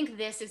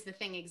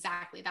thing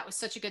exactly. That was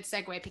such a good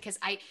segue, because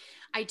I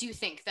do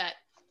think that,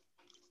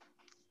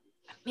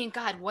 I mean,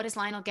 God, what does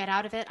Lionel get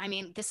out of it? I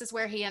mean, this is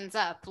where he ends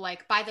up.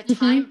 Like by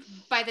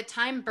the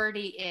time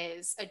Birdie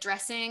is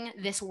addressing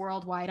this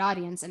worldwide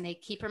audience, and they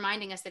keep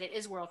reminding us that it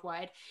is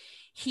worldwide,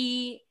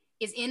 he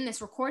is in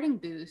this recording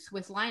booth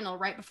with Lionel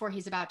right before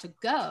he's about to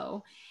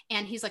go.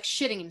 And he's like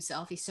shitting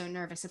himself. He's so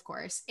nervous, of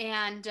course.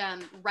 And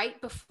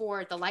right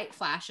before the light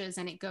flashes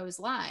and it goes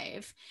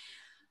live,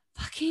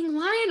 fucking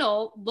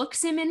Lionel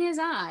looks him in his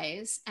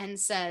eyes and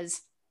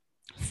says,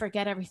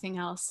 "Forget everything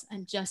else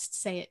and just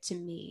say it to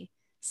me.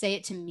 Say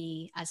it to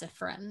me as a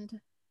friend."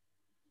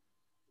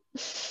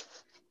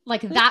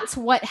 Like, that's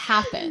what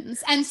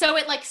happens. And so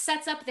it like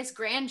sets up this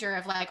grandeur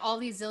of like all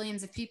these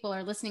zillions of people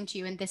are listening to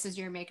you, and this is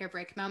your make or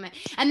break moment.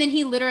 And then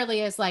he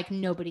literally is like,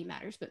 "Nobody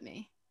matters but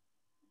me."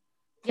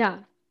 Yeah.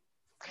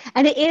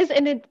 And it is,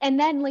 and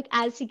then like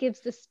as he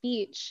gives the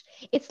speech,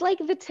 it's like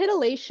the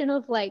titillation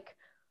of like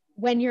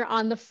when you're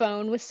on the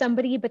phone with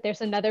somebody, but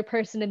there's another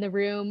person in the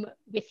room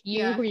with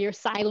you where you're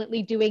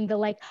silently doing the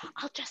like,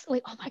 I'll just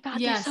like, oh my God,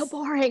 they're so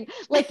boring.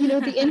 Like,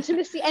 the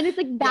intimacy. And it's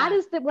like, that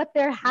is what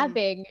they're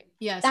having.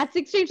 Yes. That's the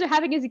exchange they're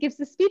having as he gives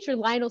the speech, or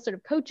Lionel sort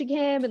of coaching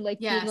him and like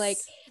being like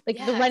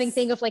the running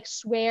thing of like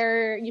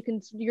swear,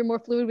 you're more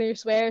fluid when you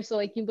swear. So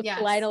like you look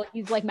to Lionel,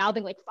 he's like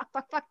mouthing like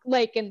fuck,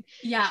 like, and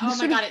oh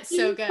my God, it's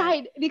so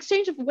good. The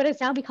exchange of what has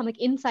now become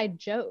like inside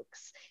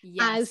jokes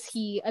as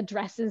he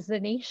addresses the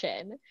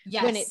nation.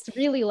 When it's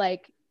really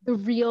like the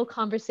real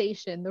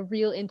conversation, the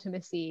real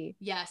intimacy.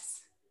 Yes.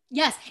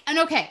 And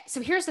okay,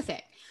 so here's the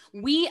thing.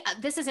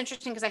 This is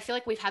interesting because I feel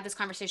like we've had this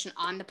conversation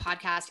on the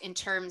podcast in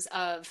terms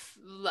of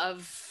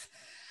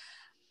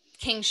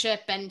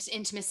kingship and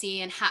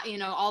intimacy and how,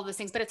 all those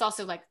things, but it's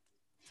also like,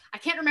 I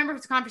can't remember if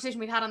it's a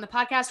conversation we've had on the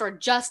podcast or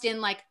just in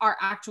like our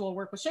actual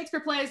work with Shakespeare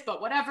plays, but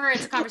whatever,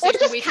 it's a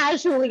conversation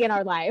casually in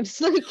our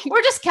lives.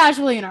 Or just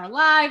casually in our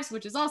lives,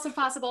 which is also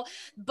possible.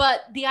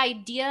 But the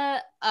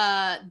idea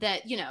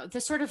that,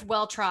 the sort of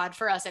well-trod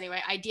for us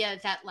anyway, idea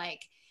that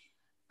like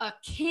a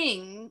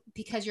king,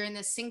 because you're in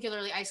this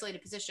singularly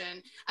isolated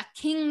position, a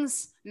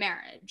king's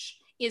marriage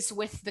is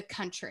with the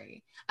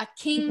country. A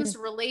king's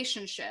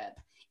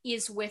relationship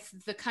is with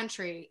the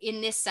country, in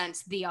this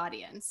sense, the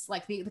audience.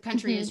 Like the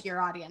country is your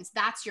audience.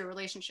 That's your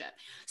relationship.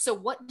 So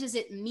what does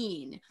it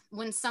mean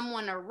when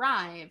someone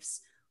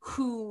arrives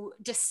who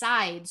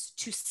decides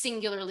to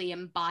singularly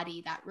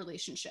embody that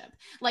relationship?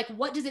 Like,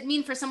 what does it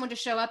mean for someone to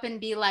show up and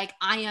be like,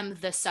 "I am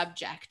the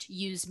subject,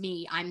 use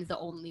me, I'm the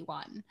only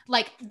one"?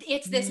 Like,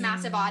 it's this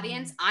massive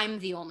audience, I'm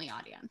the only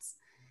audience.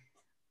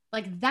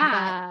 Like that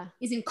Yeah.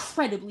 is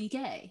incredibly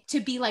gay, to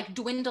be like,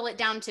 dwindle it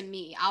down to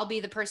me. I'll be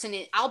the person,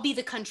 I'll be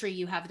the country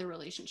you have the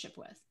relationship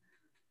with.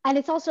 And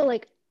it's also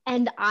like,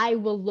 and I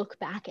will look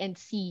back and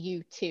see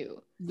you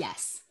too.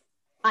 Yes.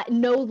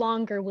 No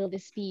longer will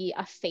this be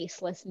a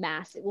faceless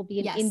mass. It will be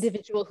an Yes.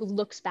 individual who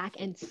looks back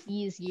and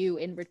sees you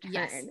in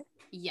Yes. return.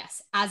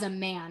 Yes. As a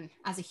man,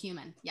 as a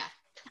human. Yeah.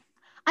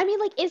 I mean,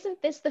 like,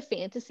 isn't this the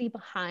fantasy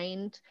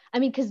behind? I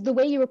mean, because the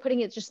way you were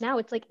putting it just now,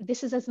 it's like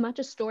this is as much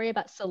a story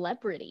about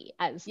celebrity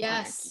as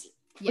Yes.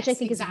 monarchy, which I Yes,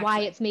 think is why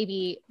exactly. it's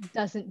maybe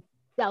doesn't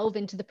delve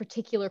into the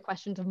particular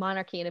questions of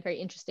monarchy in a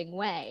very interesting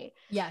way.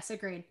 Yes,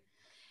 agreed.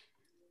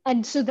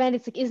 And so then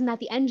it's like, isn't that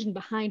the engine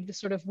behind the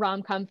sort of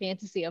rom-com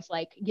fantasy of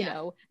like, you Yeah.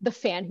 know, the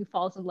fan who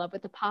falls in love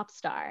with the pop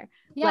star?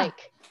 Yeah.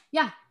 Like,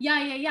 Yeah.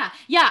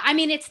 Yeah. I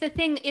mean, it's the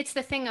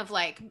thing of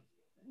like,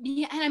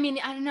 yeah, and I mean,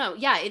 I don't know.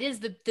 Yeah, it is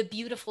the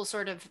beautiful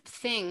sort of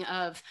thing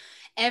of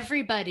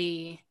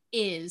everybody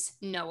is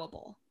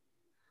knowable.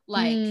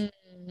 Like,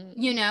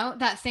 you know,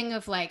 that thing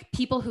of like,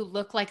 people who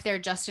look like they're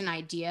just an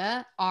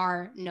idea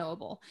are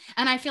knowable.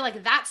 And I feel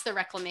like that's the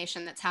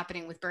reclamation that's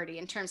happening with Birdie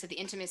in terms of the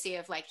intimacy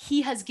of like,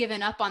 he has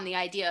given up on the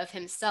idea of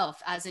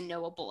himself as a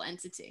knowable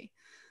entity.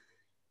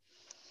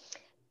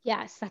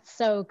 yes, that's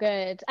so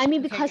good. I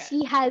mean, Okay, because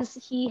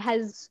good. he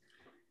has,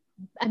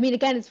 I mean,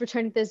 again, it's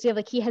returning to this idea of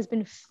like he has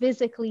been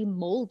physically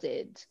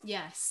molded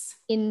Yes.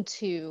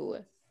 into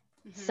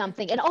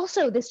something. And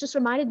also, this just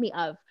reminded me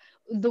of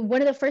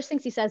one of the first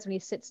things he says when he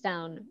sits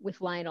down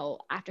with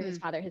Lionel after his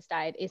father has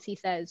died is he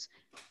says,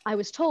 I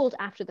was told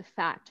after the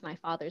fact my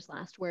father's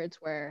last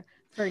words were,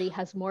 Bertie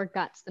has more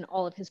guts than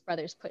all of his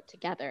brothers put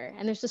together.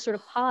 And there's this sort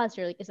of pause.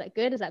 You're like, is that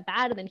good? Is that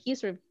bad? And then he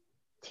sort of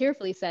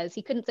tearfully says,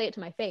 he couldn't say it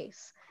to my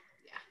face.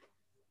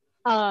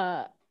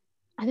 And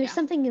there's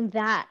something in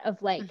that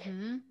of like,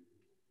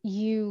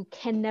 you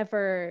can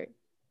never,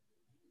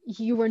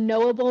 you were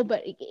knowable,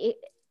 but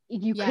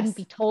you couldn't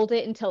be told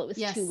it until it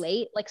was too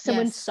late. Like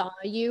someone saw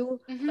you,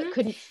 but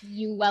couldn't see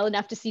you well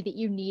enough to see that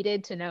you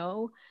needed to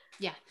know.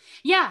 Yeah.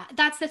 Yeah.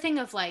 That's the thing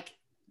of like,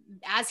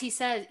 as he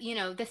said, you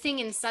know, the thing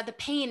inside, the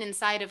pain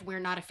inside of we're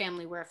not a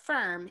family, we're a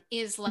firm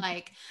is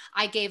like,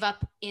 I gave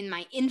up in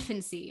my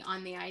infancy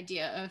on the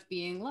idea of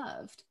being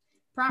loved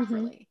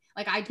properly.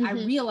 Like I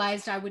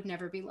realized I would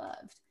never be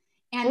loved.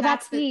 And well,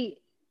 that's the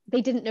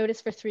they didn't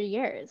notice for 3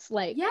 years.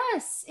 Like,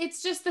 yes,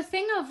 it's just the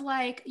thing of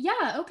like,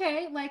 yeah,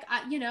 okay. Like,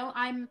 you know,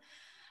 I'm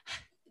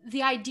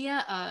the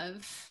idea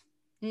of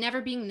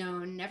never being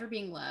known, never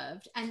being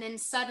loved. And then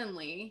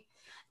suddenly,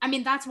 I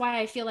mean, that's why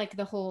I feel like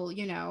the whole,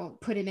 you know,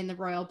 put him in the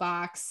royal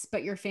box,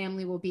 but your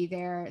family will be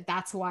there.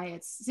 That's why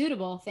it's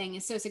suitable thing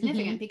is so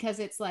significant because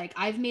it's like,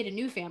 I've made a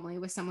new family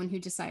with someone who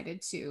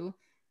decided to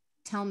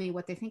tell me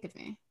what they think of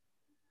me.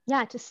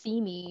 Yeah, to see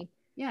me.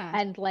 Yeah.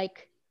 And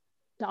like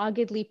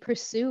doggedly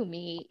pursue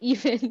me,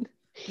 even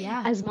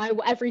as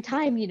every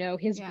time, you know,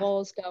 his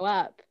walls go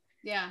up.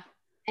 Yeah.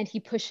 And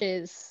he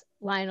pushes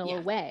Lionel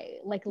away.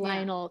 Like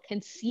Lionel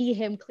can see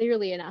him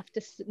clearly enough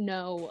to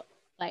know,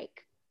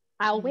 like,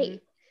 I'll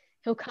wait.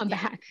 He'll come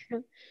back.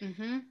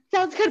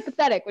 Sounds kind of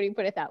pathetic when you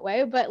put it that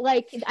way, but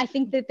like I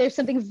think that there's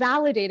something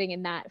validating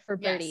in that for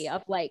Birdie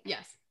of like,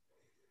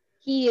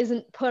 he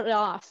isn't put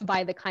off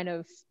by the kind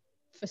of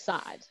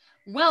facade.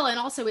 Well, and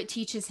also it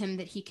teaches him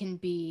that he can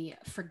be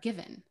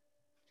forgiven.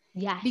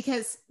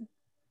 Yes.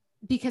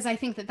 Because I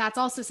think that that's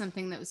also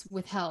something that was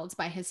withheld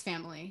by his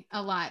family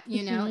a lot,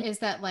 you know, is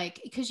that like,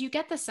 because you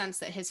get the sense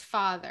that his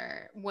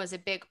father was a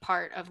big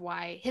part of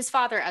why his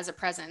father as a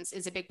presence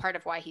is a big part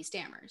of why he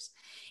stammers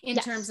in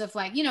terms of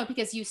like, you know,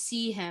 because you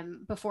see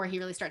him before he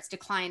really starts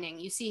declining.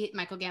 You see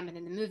Michael Gambon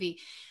in the movie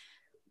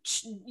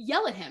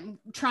yell at him,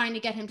 trying to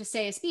get him to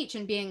say a speech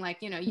and being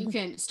like, you know, you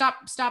can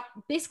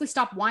basically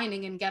stop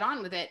whining and get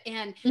on with it.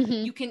 And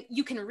you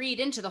can read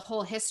into the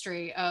whole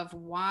history of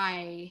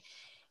why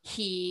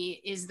he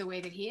is the way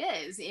that he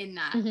is in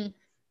that.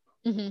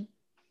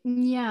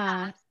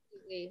 Yeah,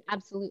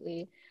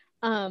 absolutely.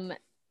 And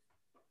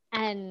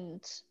I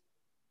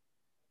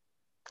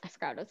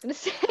forgot what I was going to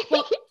say.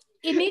 Well,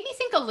 it made me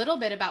think a little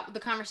bit about the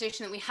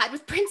conversation that we had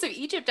with Prince of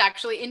Egypt,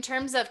 actually, in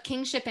terms of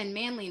kingship and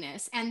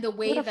manliness and the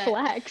way that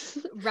flex.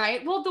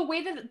 Right. Well, the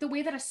way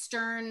that a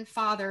stern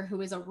father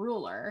who is a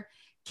ruler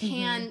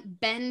can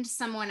bend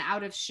someone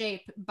out of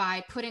shape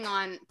by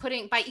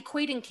by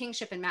equating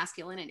kingship and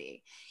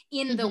masculinity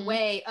in the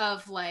way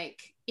of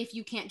like, if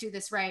you can't do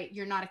this right,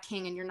 you're not a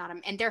king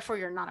and therefore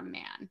you're not a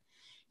man,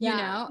 you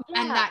know,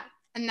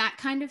 and that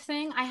kind of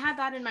thing. I had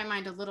that in my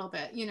mind a little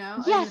bit, you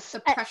know, yes, the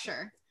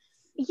pressure.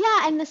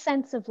 Yeah, and the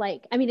sense of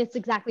like, I mean, it's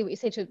exactly what you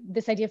say to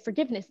this idea of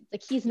forgiveness. It's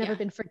like he's never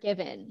been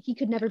forgiven. He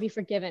could never be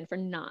forgiven for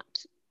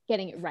not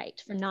getting it right,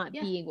 for not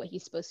being what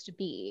he's supposed to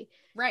be.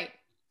 Right.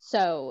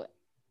 So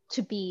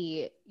to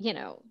be, you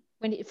know,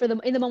 in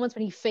the moments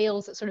when he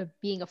fails at sort of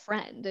being a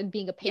friend and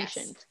being a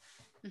patient,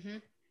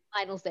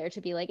 Lionel's there to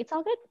be like, it's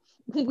all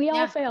good. We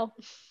all fail.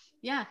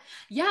 Yeah.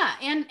 Yeah.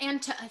 And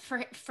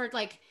for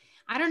like,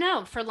 I don't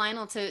know, for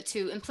Lionel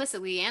to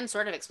implicitly and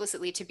sort of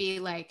explicitly to be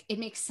like, it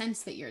makes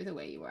sense that you're the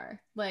way you are.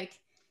 Like,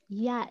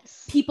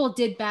 yes, people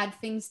did bad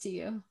things to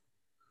you.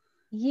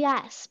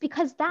 Yes,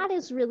 because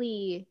that's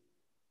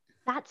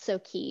so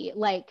key.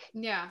 Like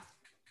Yeah.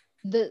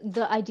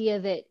 the idea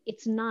that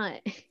it's not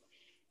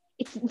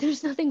it's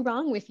there's nothing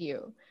wrong with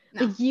you.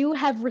 No. Like you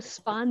have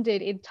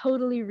responded in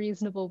totally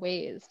reasonable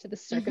ways to the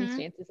Mm-hmm.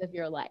 circumstances of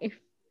your life.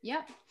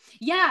 Yep.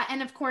 Yeah.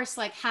 And of course,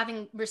 like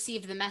having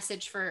received the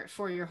message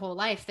for your whole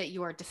life that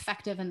you are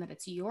defective and that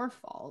it's your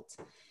fault,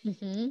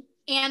 Mm-hmm.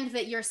 and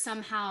that you're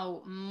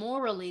somehow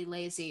morally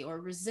lazy or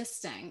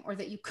resisting, or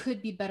that you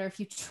could be better if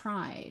you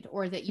tried,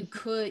 or that you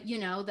could,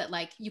 that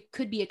like you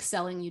could be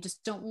excelling, you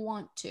just don't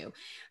want to.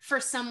 For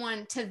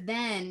someone to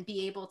then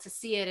be able to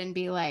see it and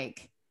be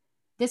like,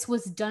 this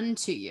was done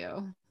to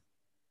you.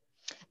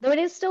 Though it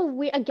is still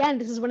weird. Again,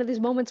 this is one of these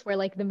moments where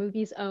like the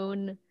movie's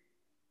own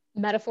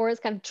metaphors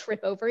kind of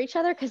trip over each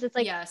other because it's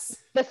like Yes.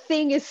 the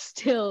thing is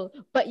still,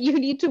 but you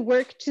need to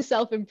work to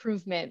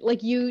self-improvement.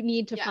 Like you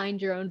need to Yeah.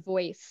 find your own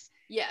voice.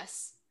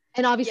 Yes.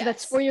 And obviously Yes.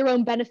 that's for your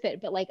own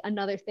benefit, but like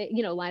another thing,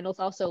 Lionel's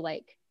also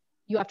like,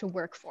 you have to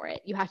work for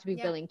it. You have to be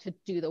willing to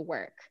do the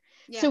work.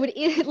 Yeah. So it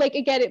is like,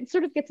 again, it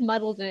sort of gets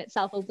muddled in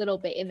itself a little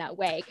bit in that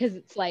way because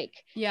it's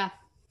like, yeah,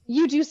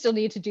 you do still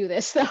need to do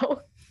this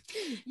though.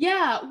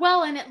 Yeah.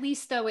 Well, and at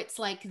least though, it's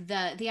like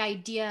the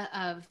idea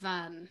of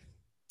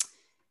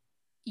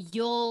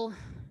you'll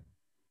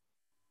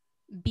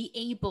be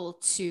able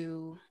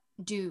to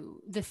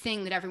do the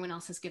thing that everyone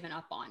else has given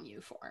up on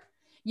you for.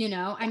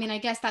 I mean, I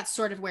guess that's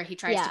sort of where he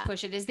tries to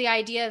push it, is the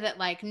idea that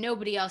like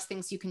nobody else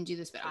thinks you can do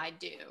this, but I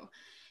do.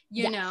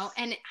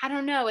 And I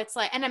don't know, it's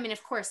like, and I mean,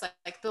 of course,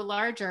 like the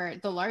larger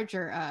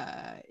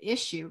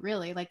issue,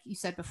 really, like you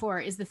said before,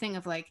 is the thing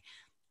of like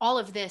all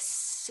of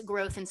this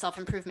growth and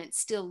self-improvement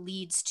still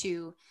leads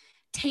to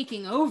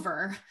taking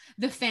over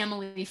the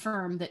family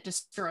firm that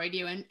destroyed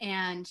you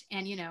and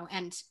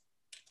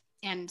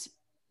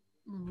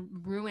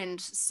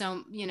ruined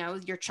so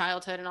your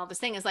childhood and all this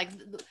thing. Is like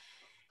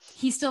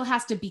he still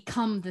has to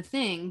become the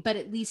thing, but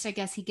at least I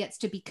guess he gets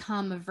to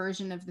become a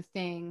version of the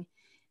thing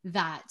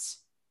that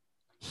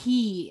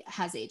he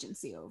has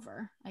agency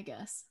over, I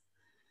guess.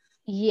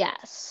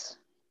 Yes.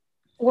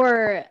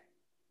 Or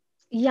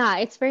yeah,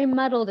 it's very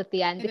muddled at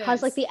the end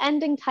because like the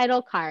ending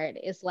title card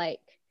is like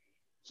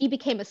he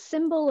became a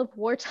symbol of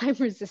wartime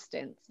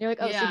resistance. And you're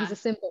like, oh, so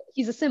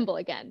he's a symbol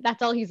again.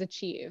 That's all he's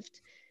achieved.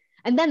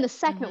 And then the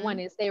second one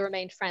is they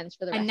remained friends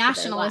for the rest of their lives.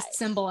 A nationalist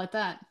symbol at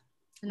that.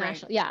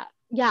 National, right.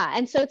 Yeah.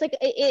 And so it's like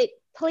it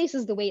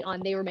places the weight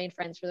on they remain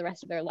friends for the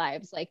rest of their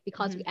lives, like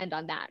because we end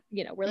on that,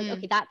 we're like,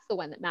 okay, that's the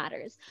one that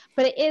matters.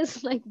 But it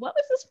is like, what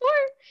was this for?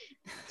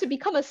 To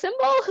become a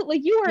symbol?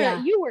 Like you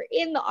were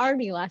in the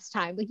army last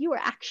time. Like you were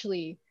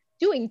actually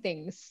doing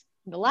things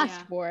in the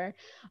last war.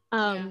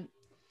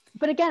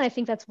 But again, I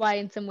think that's why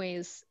in some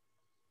ways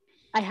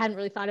I hadn't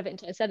really thought of it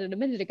until I said it a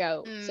minute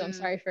ago. So I'm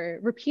sorry for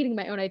repeating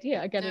my own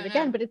idea again and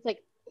again, but it's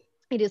like,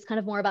 it is kind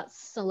of more about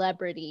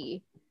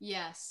celebrity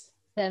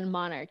than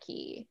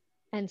monarchy,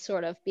 and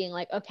sort of being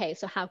like, okay,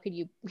 so how could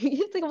you,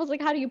 it's like almost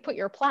like, how do you put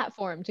your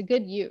platform to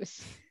good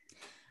use?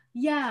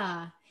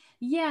 Yeah.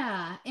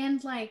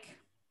 And like,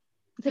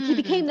 it's like he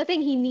became the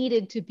thing he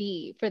needed to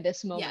be for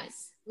this moment,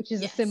 which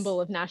is a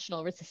symbol of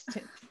national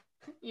resistance.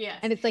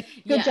 And it's like,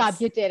 good job,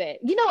 you did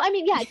it. I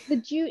mean,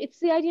 it's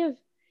the idea of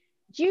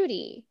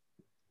duty,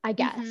 I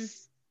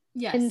guess.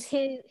 And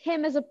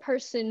him as a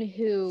person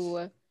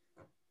who,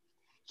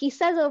 he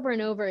says over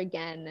and over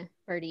again,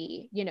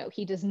 Bertie,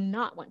 he does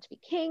not want to be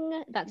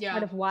king. That's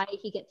part of why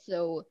he gets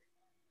so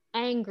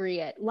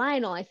angry at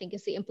Lionel, I think,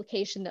 is the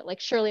implication that like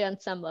surely on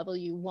some level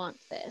you want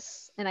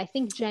this. And I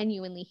think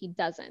genuinely he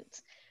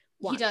doesn't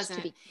want to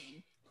be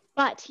king.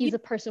 But he's a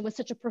person with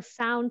such a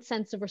profound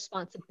sense of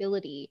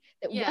responsibility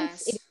that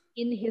once it's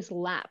in his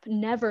lap,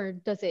 never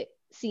does it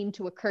seem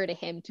to occur to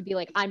him to be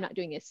like, I'm not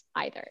doing this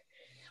either.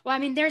 Well, I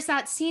mean, there's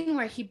that scene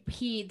where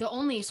he the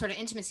only sort of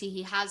intimacy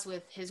he has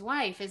with his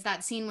wife is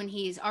that scene when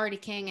he's already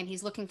king and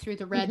he's looking through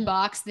the red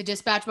box, the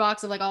dispatch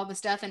box of like all the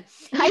stuff. And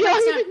I know,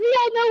 we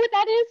all know what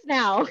that is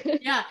now.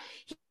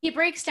 He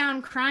breaks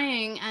down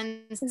crying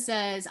and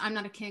says, I'm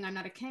not a king.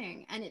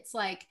 And it's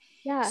like,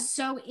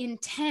 so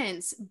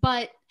intense.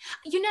 But,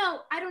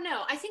 I don't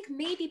know. I think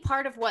maybe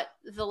part of what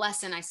the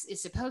lesson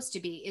is supposed to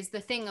be is the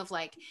thing of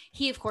like,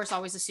 he, of course,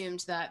 always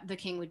assumed that the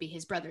king would be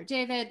his brother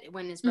David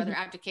when his brother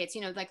abdicates,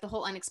 like the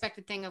whole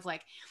unexpected thing of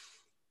like,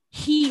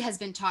 he has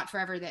been taught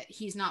forever that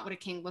he's not what a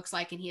king looks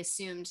like. And he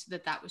assumed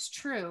that that was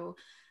true.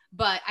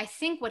 But I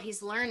think what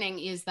he's learning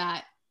is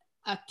that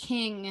a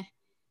king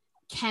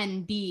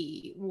can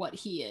be what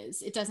he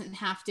is. It doesn't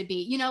have to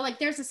be, like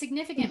there's a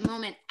significant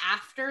moment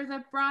after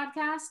the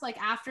broadcast,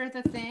 like after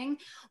the thing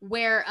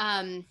where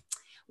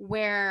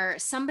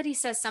somebody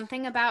says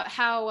something about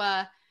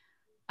how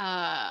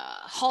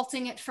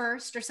halting at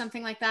first or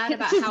something like that,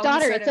 about his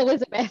daughter, it's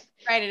Elizabeth.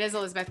 Right, it is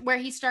Elizabeth, where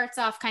he starts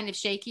off kind of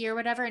shaky or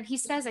whatever, and he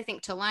says, I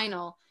think to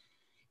Lionel,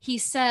 he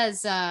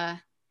says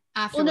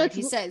afterward,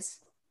 he says,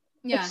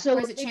 so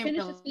they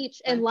finish the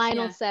speech and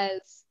Lionel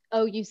says,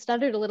 oh, you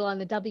stuttered a little on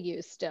the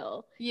W's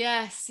still.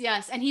 Yes.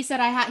 And he said,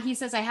 I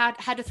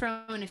had to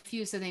throw in a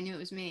few so they knew it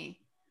was me.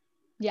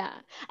 Yeah.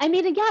 I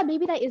mean, again,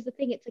 maybe that is the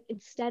thing. It's like,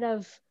 instead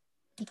of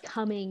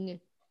becoming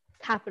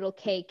capital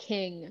K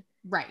king.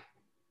 Right.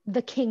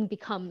 The king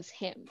becomes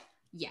him.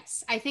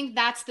 Yes. I think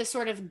that's the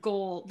sort of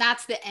goal.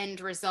 That's the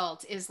end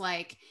result, is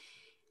like,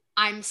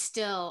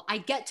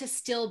 I get to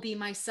still be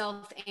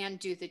myself and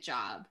do the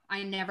job.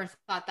 I never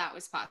thought that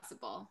was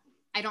possible.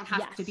 I don't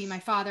have to be my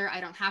father.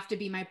 I don't have to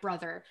be my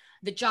brother.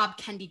 The job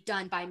can be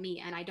done by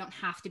me, and I don't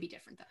have to be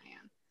different than I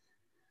am.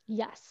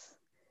 Yes.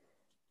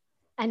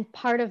 And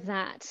part of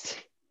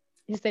that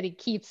is that he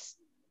keeps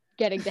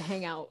getting to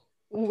hang out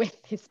with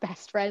his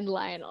best friend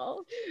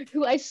Lionel,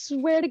 who, I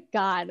swear to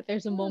God,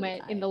 there's a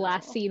moment in the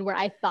last scene where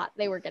I thought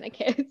they were gonna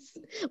kiss.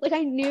 Like,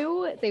 I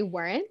knew they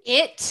weren't.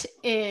 It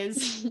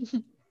is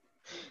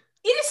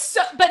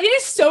but it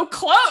is so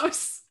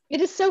close. It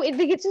is so,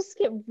 they just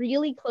get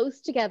really close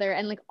together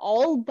and like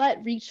all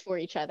but reach for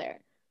each other.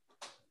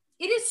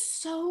 It is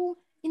so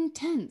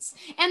intense.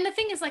 And the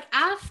thing is, like,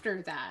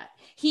 after that,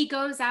 he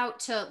goes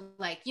out to,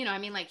 like, you know, I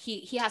mean, like,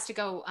 he has to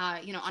go,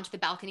 you know, onto the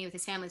balcony with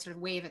his family, sort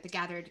of wave at the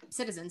gathered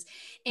citizens.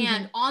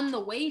 And on the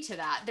way to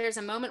that, there's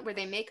a moment where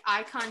they make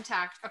eye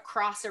contact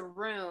across a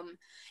room,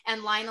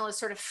 and Lionel is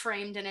sort of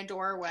framed in a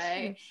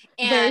doorway.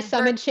 And very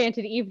some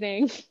enchanted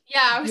evening.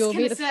 Yeah, I was You'll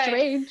gonna meet say,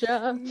 a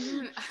stranger.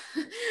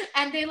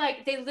 And they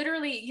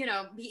literally, you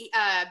know,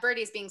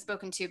 Birdie is being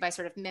spoken to by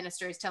sort of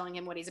ministers telling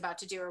him what he's about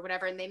to do or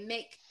whatever, and they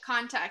make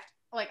contact,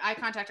 like eye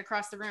contact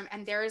across the room,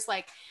 and there is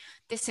like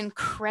this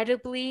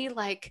incredibly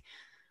like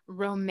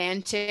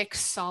romantic,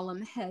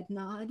 solemn head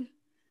nod.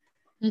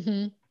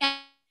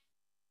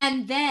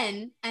 And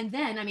then,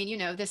 I mean, you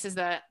know, this is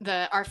the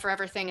our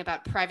forever thing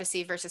about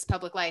privacy versus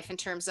public life in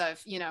terms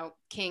of, you know,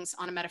 kings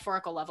on a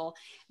metaphorical level.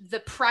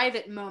 The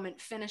private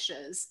moment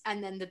finishes,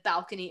 and then the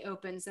balcony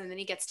opens, and then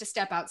he gets to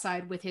step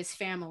outside with his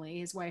family,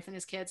 his wife and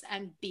his kids,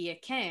 and be a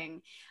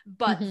king.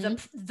 But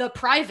the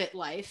private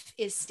life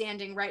is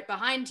standing right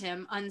behind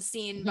him,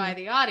 unseen by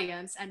the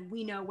audience, and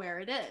we know where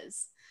it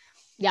is.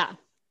 Yeah.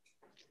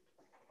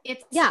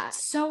 It's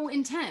so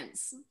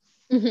intense.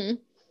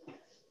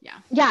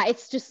 Yeah,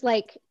 it's just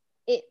like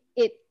it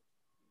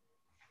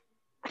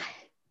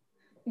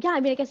yeah, I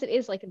mean, I guess it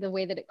is like the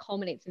way that it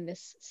culminates in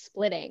this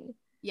splitting.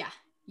 Yeah.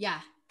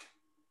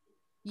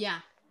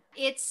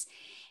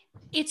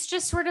 It's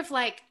just sort of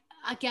like,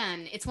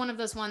 again, it's one of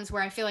those ones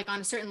where I feel like on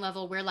a certain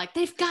level we're like,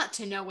 they've got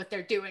to know what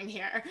they're doing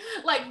here.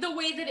 Like the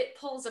way that it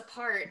pulls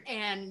apart,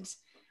 and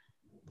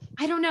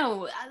I don't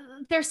know,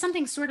 there's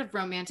something sort of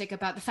romantic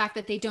about the fact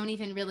that they don't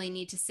even really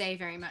need to say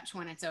very much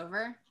when it's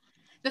over.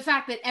 The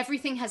fact that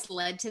everything has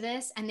led to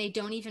this, and they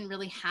don't even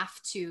really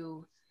have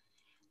to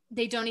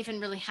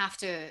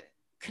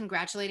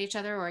congratulate each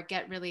other or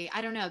get really,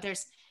 I don't know. There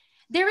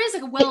is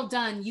a well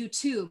done, you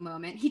too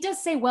moment. He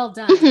does say well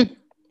done.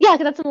 Yeah,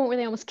 because that's the moment where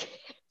they almost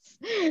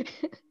kiss.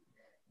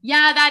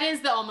 Yeah, that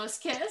is the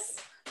almost kiss.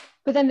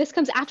 But then this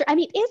comes after. I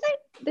mean,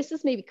 this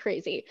is maybe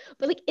crazy,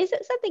 but like, is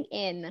it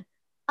something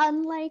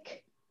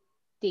unlike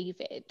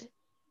David?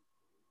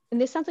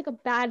 And this sounds like a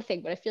bad thing,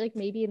 but I feel like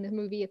maybe in the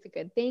movie it's a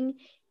good thing.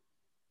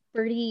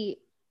 Birdie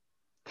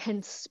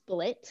can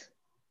split.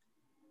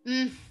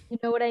 You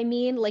know what I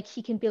mean? Like,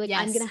 he can be like,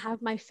 I'm gonna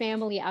have my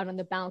family out on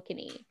the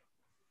balcony,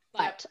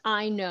 but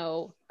I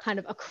know kind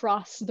of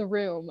across the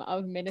room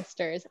of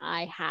ministers,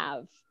 I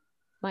have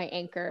my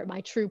anchor,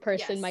 my true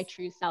person, my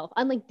true self.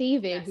 Unlike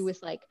David, who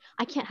was like,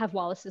 I can't have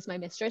Wallace as my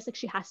mistress, like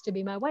she has to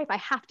be my wife. I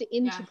have to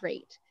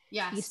integrate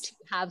these two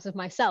halves of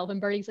myself.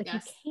 And Birdie's like,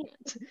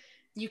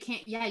 you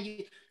can't.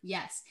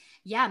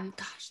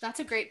 Gosh, that's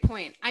a great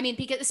point. I mean,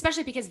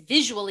 especially because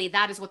visually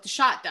that is what the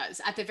shot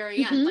does at the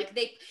very end. Like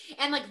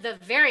the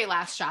very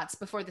last shots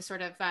before the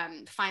sort of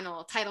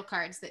final title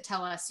cards that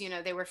tell us, you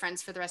know, they were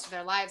friends for the rest of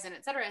their lives and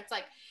etc. It's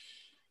like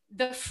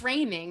the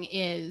framing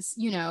is,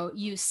 you know,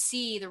 you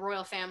see the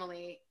royal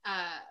family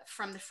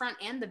from the front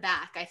and the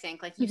back. I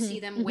think like you see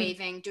them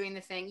waving, doing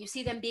the thing. You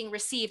see them being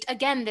received.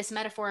 Again, this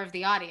metaphor of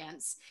the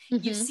audience.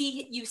 You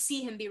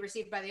see him be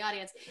received by the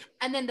audience,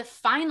 and then the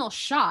final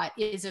shot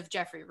is of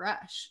Geoffrey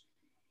Rush.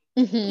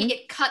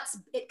 It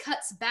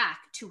cuts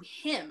back to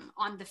him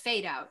on the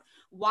fade out,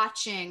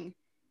 watching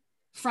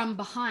from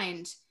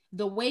behind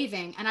the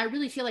waving, and I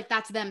really feel like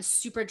that's them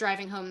super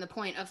driving home the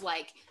point of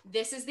like,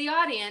 this is the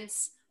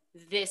audience.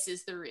 This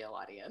is the real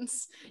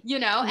audience, you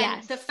know,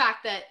 and the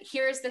fact that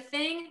here's the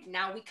thing,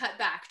 now we cut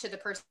back to the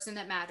person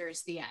that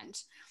matters, the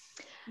end,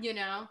 you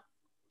know?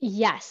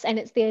 Yes. And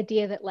it's the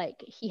idea that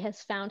like he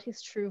has found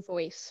his true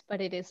voice,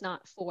 but it is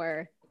not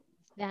for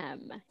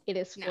them. It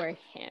is for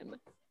him.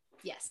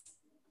 Yes.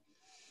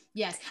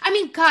 I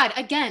mean, God,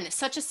 again,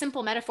 such a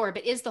simple metaphor,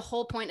 but is the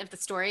whole point of the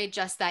story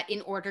just that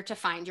in order to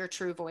find your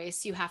true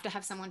voice, you have to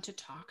have someone to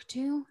talk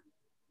to?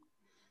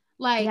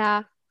 Like,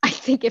 yeah. I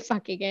think it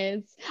fucking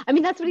is. I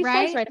mean, that's what he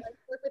says, right?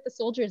 With the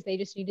soldiers, they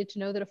just needed to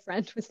know that a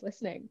friend was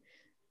listening.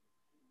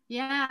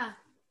 Yeah.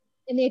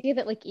 And the idea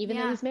that, like, even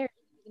though he's married,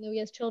 even though he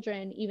has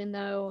children, even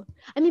though,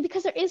 I mean,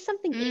 because there is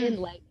something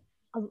in, like,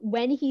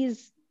 when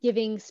he's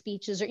giving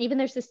speeches, or even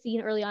there's this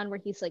scene early on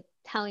where he's, like,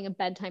 telling a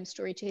bedtime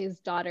story to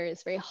his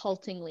daughters very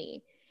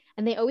haltingly.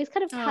 And they always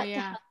kind of cut to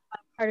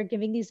how are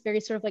giving these very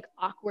sort of like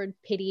awkward,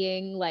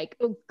 pitying, like,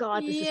 oh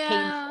God, this is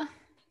painful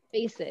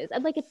faces.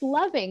 And like, it's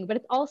loving, but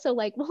it's also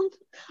like, well,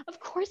 of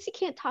course he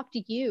can't talk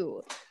to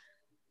you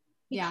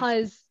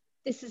because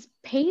this is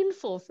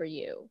painful for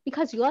you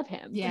because you love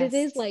him. But it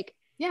is like,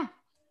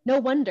 no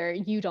wonder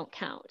you don't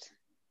count.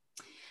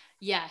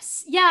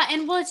 Yes. Yeah.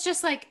 And well, it's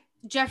just like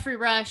Jeffrey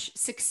Rush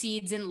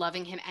succeeds in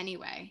loving him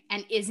anyway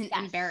and isn't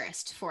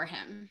embarrassed for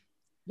him.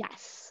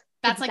 Yes.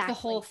 That's like the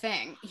whole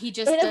thing. He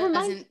just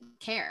doesn't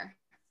care.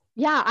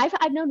 Yeah.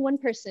 I've known one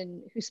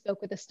person who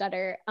spoke with a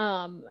stutter.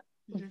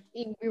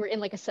 We were in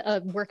like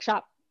a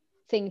workshop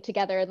thing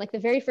together. And like the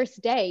very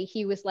first day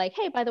he was like,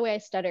 hey, by the way, I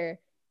stutter.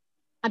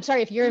 I'm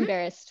sorry if you're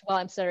embarrassed while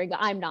I'm stuttering, but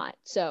I'm not.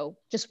 So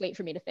just wait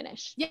for me to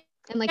finish. Yeah.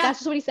 And like, that's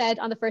just what he said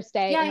on the first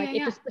day. And like,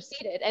 it just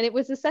proceeded. And it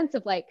was a sense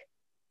of like,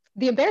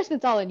 the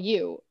embarrassment's all in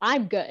you.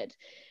 I'm good.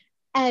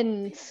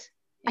 And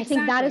I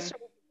think that is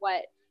sort of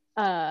what,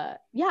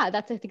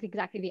 that's, I think,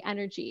 exactly the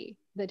energy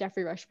that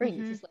Jeffrey Rush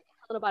brings. Is like,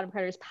 Helena Bonham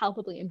Carter is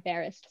palpably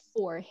embarrassed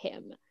for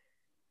him.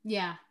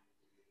 Yeah.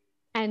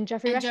 And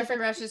Jeffrey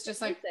Rush is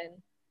just like,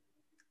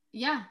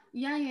 yeah.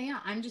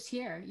 I'm just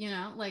here, you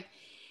know, like,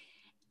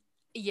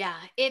 yeah,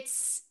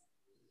 it's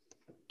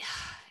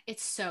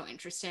so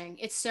interesting.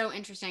 It's so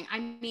interesting. I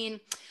mean,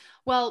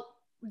 well,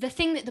 the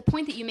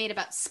point that you made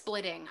about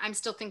splitting, I'm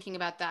still thinking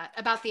about that,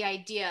 about the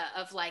idea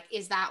of like,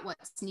 is that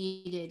what's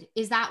needed?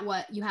 Is that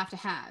what you have to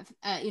have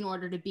in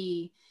order to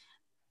be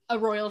a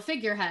royal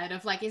figurehead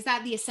of like, is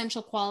that the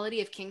essential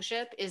quality of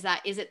kingship? Is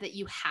it that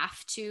you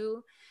have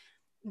to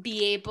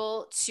be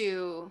able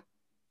to,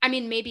 I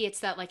mean, maybe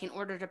it's that like, in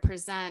order to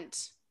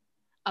present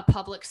a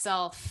public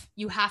self,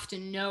 you have to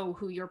know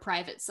who your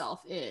private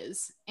self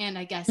is. And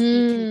I guess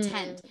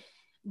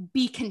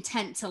be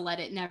content to let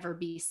it never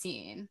be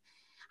seen.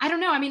 I don't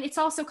know. I mean, it's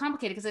all so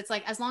complicated because it's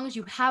like, as long as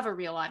you have a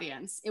real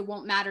audience, it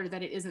won't matter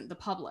that it isn't the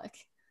public.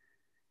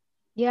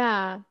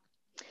 Yeah.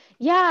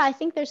 Yeah. I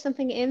think there's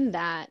something in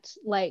that,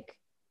 like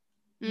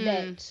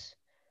that.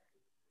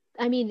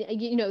 I mean,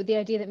 you know, the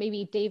idea that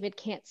maybe David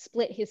can't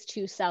split his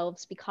two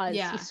selves because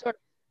he sort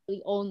of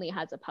really only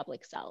has a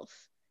public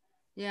self.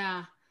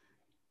 Yeah.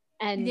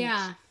 And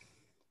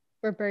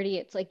for Birdie,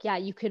 it's like, yeah,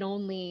 you can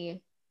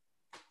only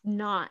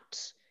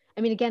not.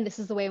 I mean, again, this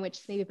is the way in which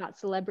it's maybe about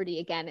celebrity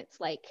again. It's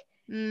like,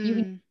 you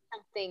need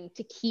something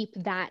to keep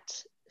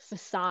that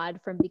facade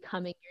from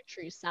becoming your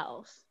true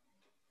self.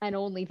 And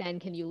only then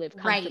can you live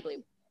comfortably.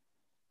 Right.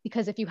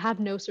 Because if you have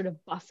no sort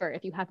of buffer,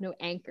 if you have no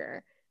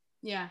anchor,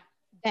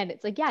 then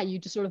it's like, yeah, you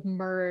just sort of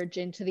merge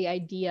into the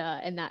idea,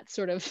 and that's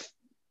sort of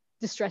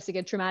distressing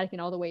and traumatic in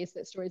all the ways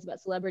that stories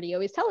about celebrity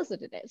always tell us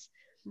that it is.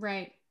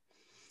 Right.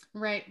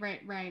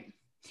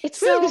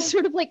 It's really this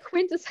sort of like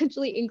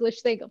quintessentially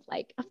English thing of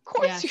like, of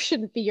course you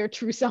shouldn't be your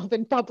true self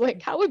in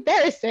public. How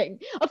embarrassing.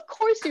 Of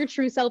course your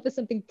true self is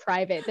something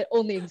private that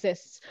only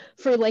exists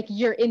for like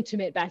your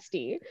intimate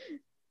bestie.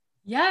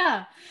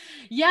 Yeah.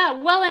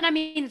 Well, and I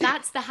mean,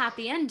 that's the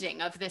happy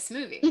ending of this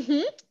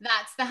movie.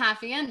 That's the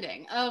happy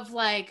ending of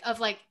like,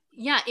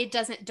 yeah, it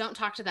doesn't, don't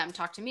talk to them,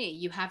 talk to me.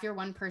 You have your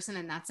one person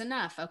and that's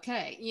enough.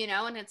 Okay. You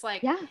know, and it's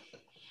like,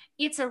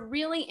 it's a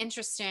really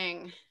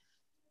interesting,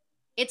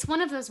 it's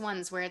one of those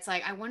ones where it's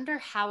like, I wonder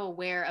how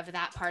aware of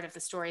that part of the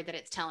story that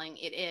it's telling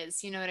it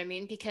is, you know what I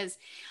mean? Because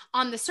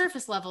on the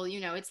surface level, you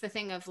know, it's the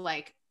thing of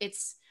like,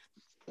 it's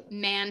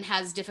man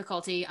has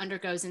difficulty,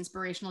 undergoes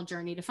inspirational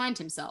journey to find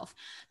himself.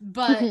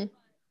 But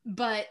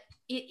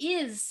it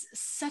is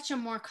such a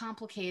more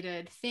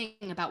complicated thing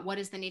about what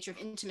is the nature of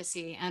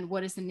intimacy and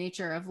what is the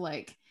nature of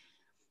like,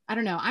 I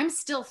don't know. I'm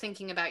still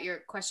thinking about your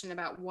question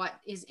about what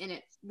is in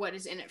it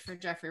for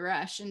Jeffrey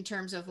Rush in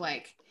terms of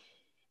like,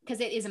 because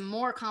it is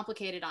more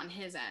complicated on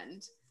his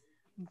end,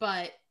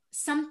 but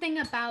something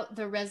about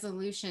the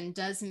resolution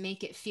does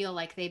make it feel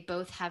like they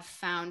both have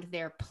found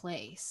their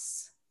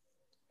place.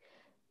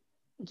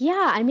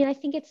 Yeah, I mean, I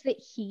think it's that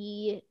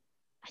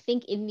I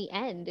think in the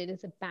end, it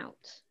is about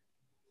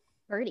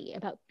Birdie,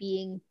 about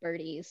being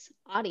Birdie's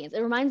audience.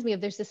 It reminds me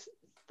of, there's this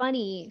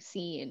funny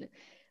scene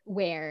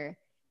where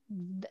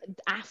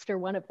after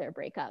one of their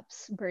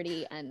breakups,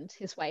 Birdie and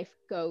his wife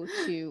go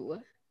to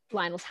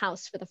Lionel's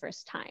house for the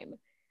first time.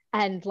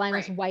 And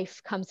Lionel's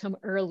wife comes home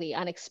early,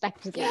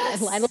 unexpectedly.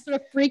 And Lionel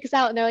sort of freaks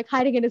out and they're like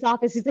hiding in his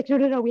office. He's like,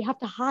 no, we have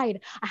to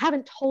hide. I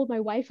haven't told my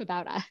wife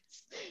about us.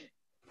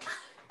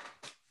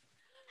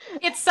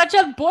 It's such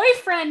a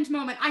boyfriend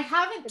moment. I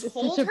haven't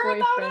told her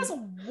about us.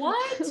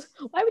 What?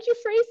 Why would you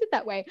phrase it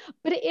that way?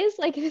 But it is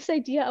like this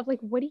idea of like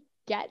what he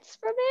gets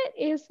from it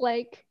is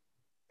like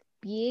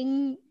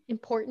being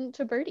important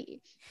to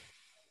Birdie.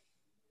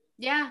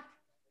 Yeah.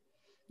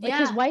 Like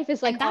his wife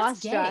is like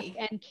awestruck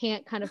and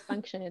can't kind of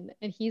function.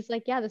 And he's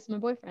like, yeah, this is my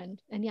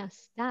boyfriend. And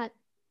yes, that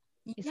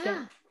is gay.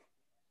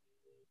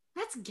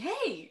 That's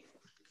gay.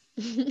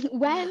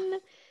 When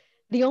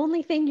the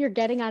only thing you're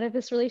getting out of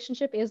this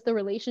relationship is the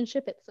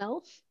relationship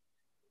itself.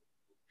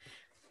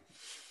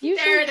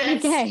 Usually there it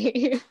is.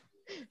 Gay.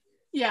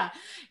 Yeah.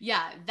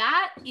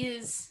 That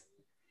is.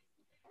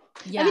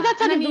 Yeah. I mean, that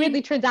sounded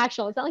weirdly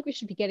transactional. It's not like we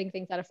should be getting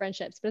things out of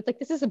friendships, but it's like,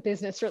 this is a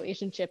business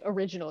relationship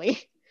originally.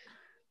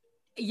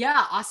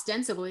 Yeah,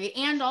 ostensibly.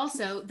 And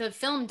also, the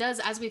film does,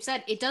 as we've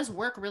said, it does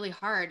work really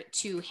hard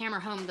to hammer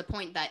home the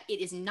point that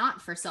it is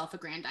not for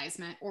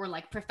self-aggrandizement or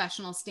like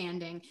professional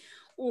standing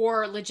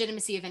or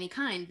legitimacy of any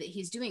kind that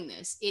he's doing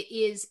this. It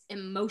is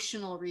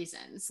emotional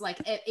reasons. Like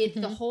the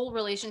Mhm. whole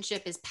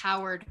relationship is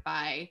powered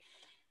by,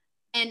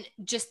 and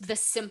just the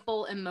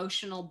simple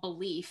emotional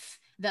belief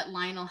that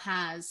Lionel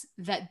has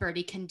that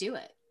Birdie can do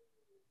it.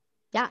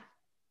 Yeah.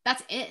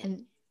 That's it.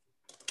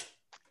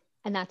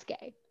 And that's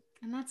gay.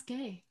 And that's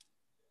gay.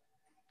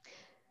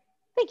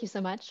 Thank you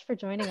so much for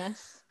joining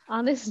us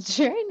on this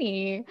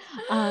journey.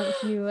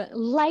 If you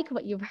like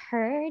what you've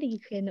heard, you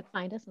can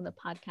find us on the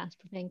podcast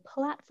playing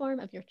platform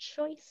of your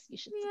choice. You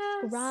should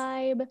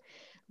subscribe,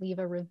 leave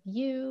a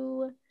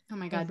review. Oh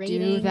my A God, do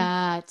rating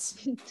that.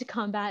 to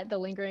combat the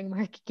lingering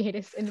Mark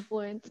Gatiss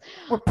influence.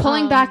 We're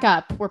pulling back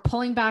up. We're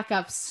pulling back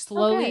up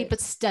slowly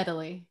but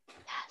steadily.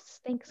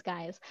 Yes, thanks,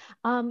 guys.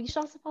 You should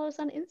also follow us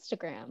on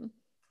Instagram.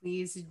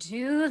 Please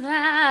do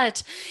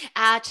that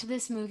at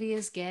This Movie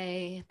Is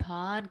Gay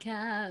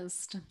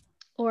podcast.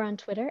 Or on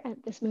Twitter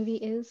at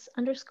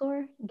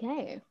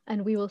thismovieis_gay.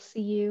 And we will see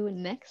you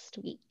next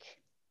week.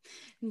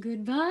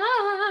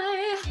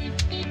 Goodbye.